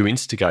to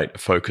instigate a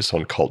focus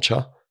on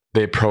culture.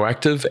 They're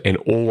proactive and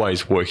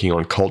always working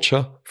on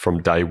culture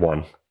from day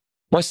one.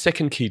 My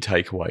second key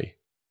takeaway: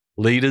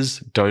 leaders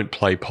don't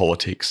play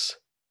politics.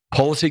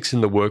 Politics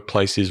in the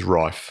workplace is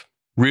rife.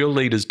 Real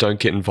leaders don't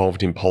get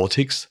involved in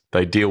politics,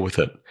 they deal with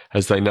it,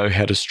 as they know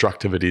how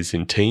destructive it is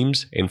in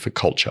teams and for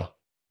culture.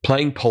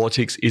 Playing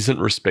politics isn't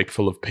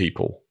respectful of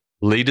people.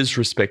 Leaders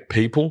respect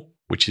people,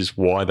 which is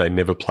why they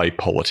never play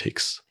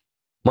politics.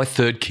 My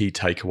third key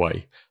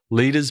takeaway: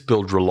 leaders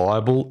build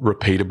reliable,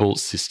 repeatable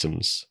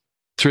systems.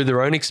 Through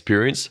their own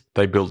experience,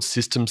 they build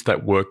systems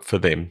that work for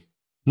them.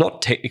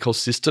 Not technical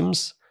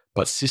systems,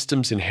 but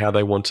systems in how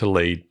they want to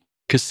lead.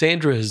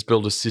 Cassandra has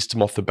built a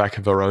system off the back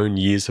of her own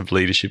years of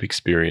leadership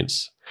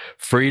experience.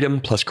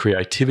 Freedom plus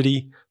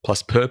creativity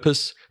plus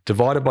purpose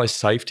divided by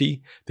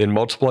safety, then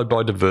multiplied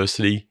by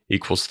diversity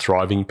equals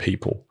thriving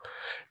people.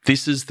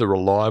 This is the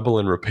reliable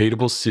and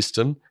repeatable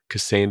system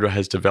Cassandra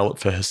has developed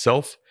for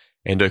herself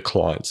and her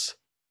clients.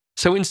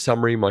 So in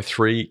summary, my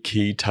 3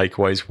 key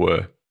takeaways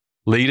were: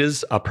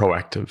 leaders are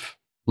proactive,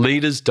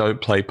 leaders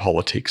don't play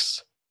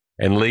politics,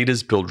 and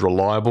leaders build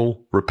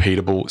reliable,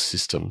 repeatable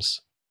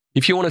systems.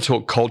 If you want to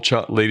talk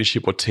culture,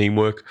 leadership, or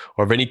teamwork,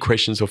 or have any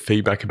questions or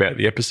feedback about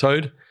the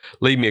episode,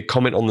 leave me a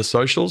comment on the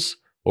socials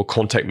or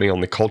contact me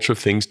on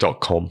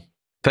thecultureofthings.com.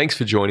 Thanks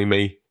for joining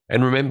me,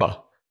 and remember,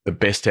 the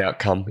best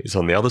outcome is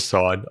on the other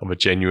side of a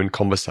genuine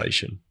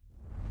conversation.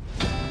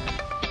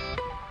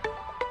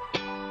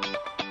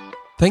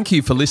 Thank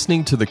you for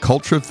listening to the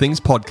Culture of Things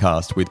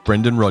podcast with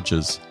Brendan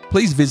Rogers.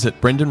 Please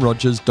visit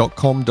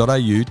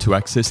brendanrogers.com.au to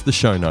access the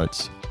show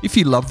notes. If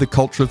you love the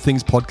Culture of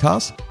Things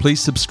podcast, please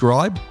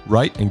subscribe,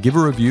 rate, and give a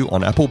review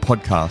on Apple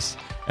Podcasts.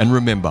 And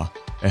remember,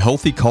 a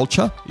healthy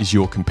culture is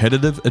your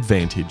competitive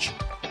advantage.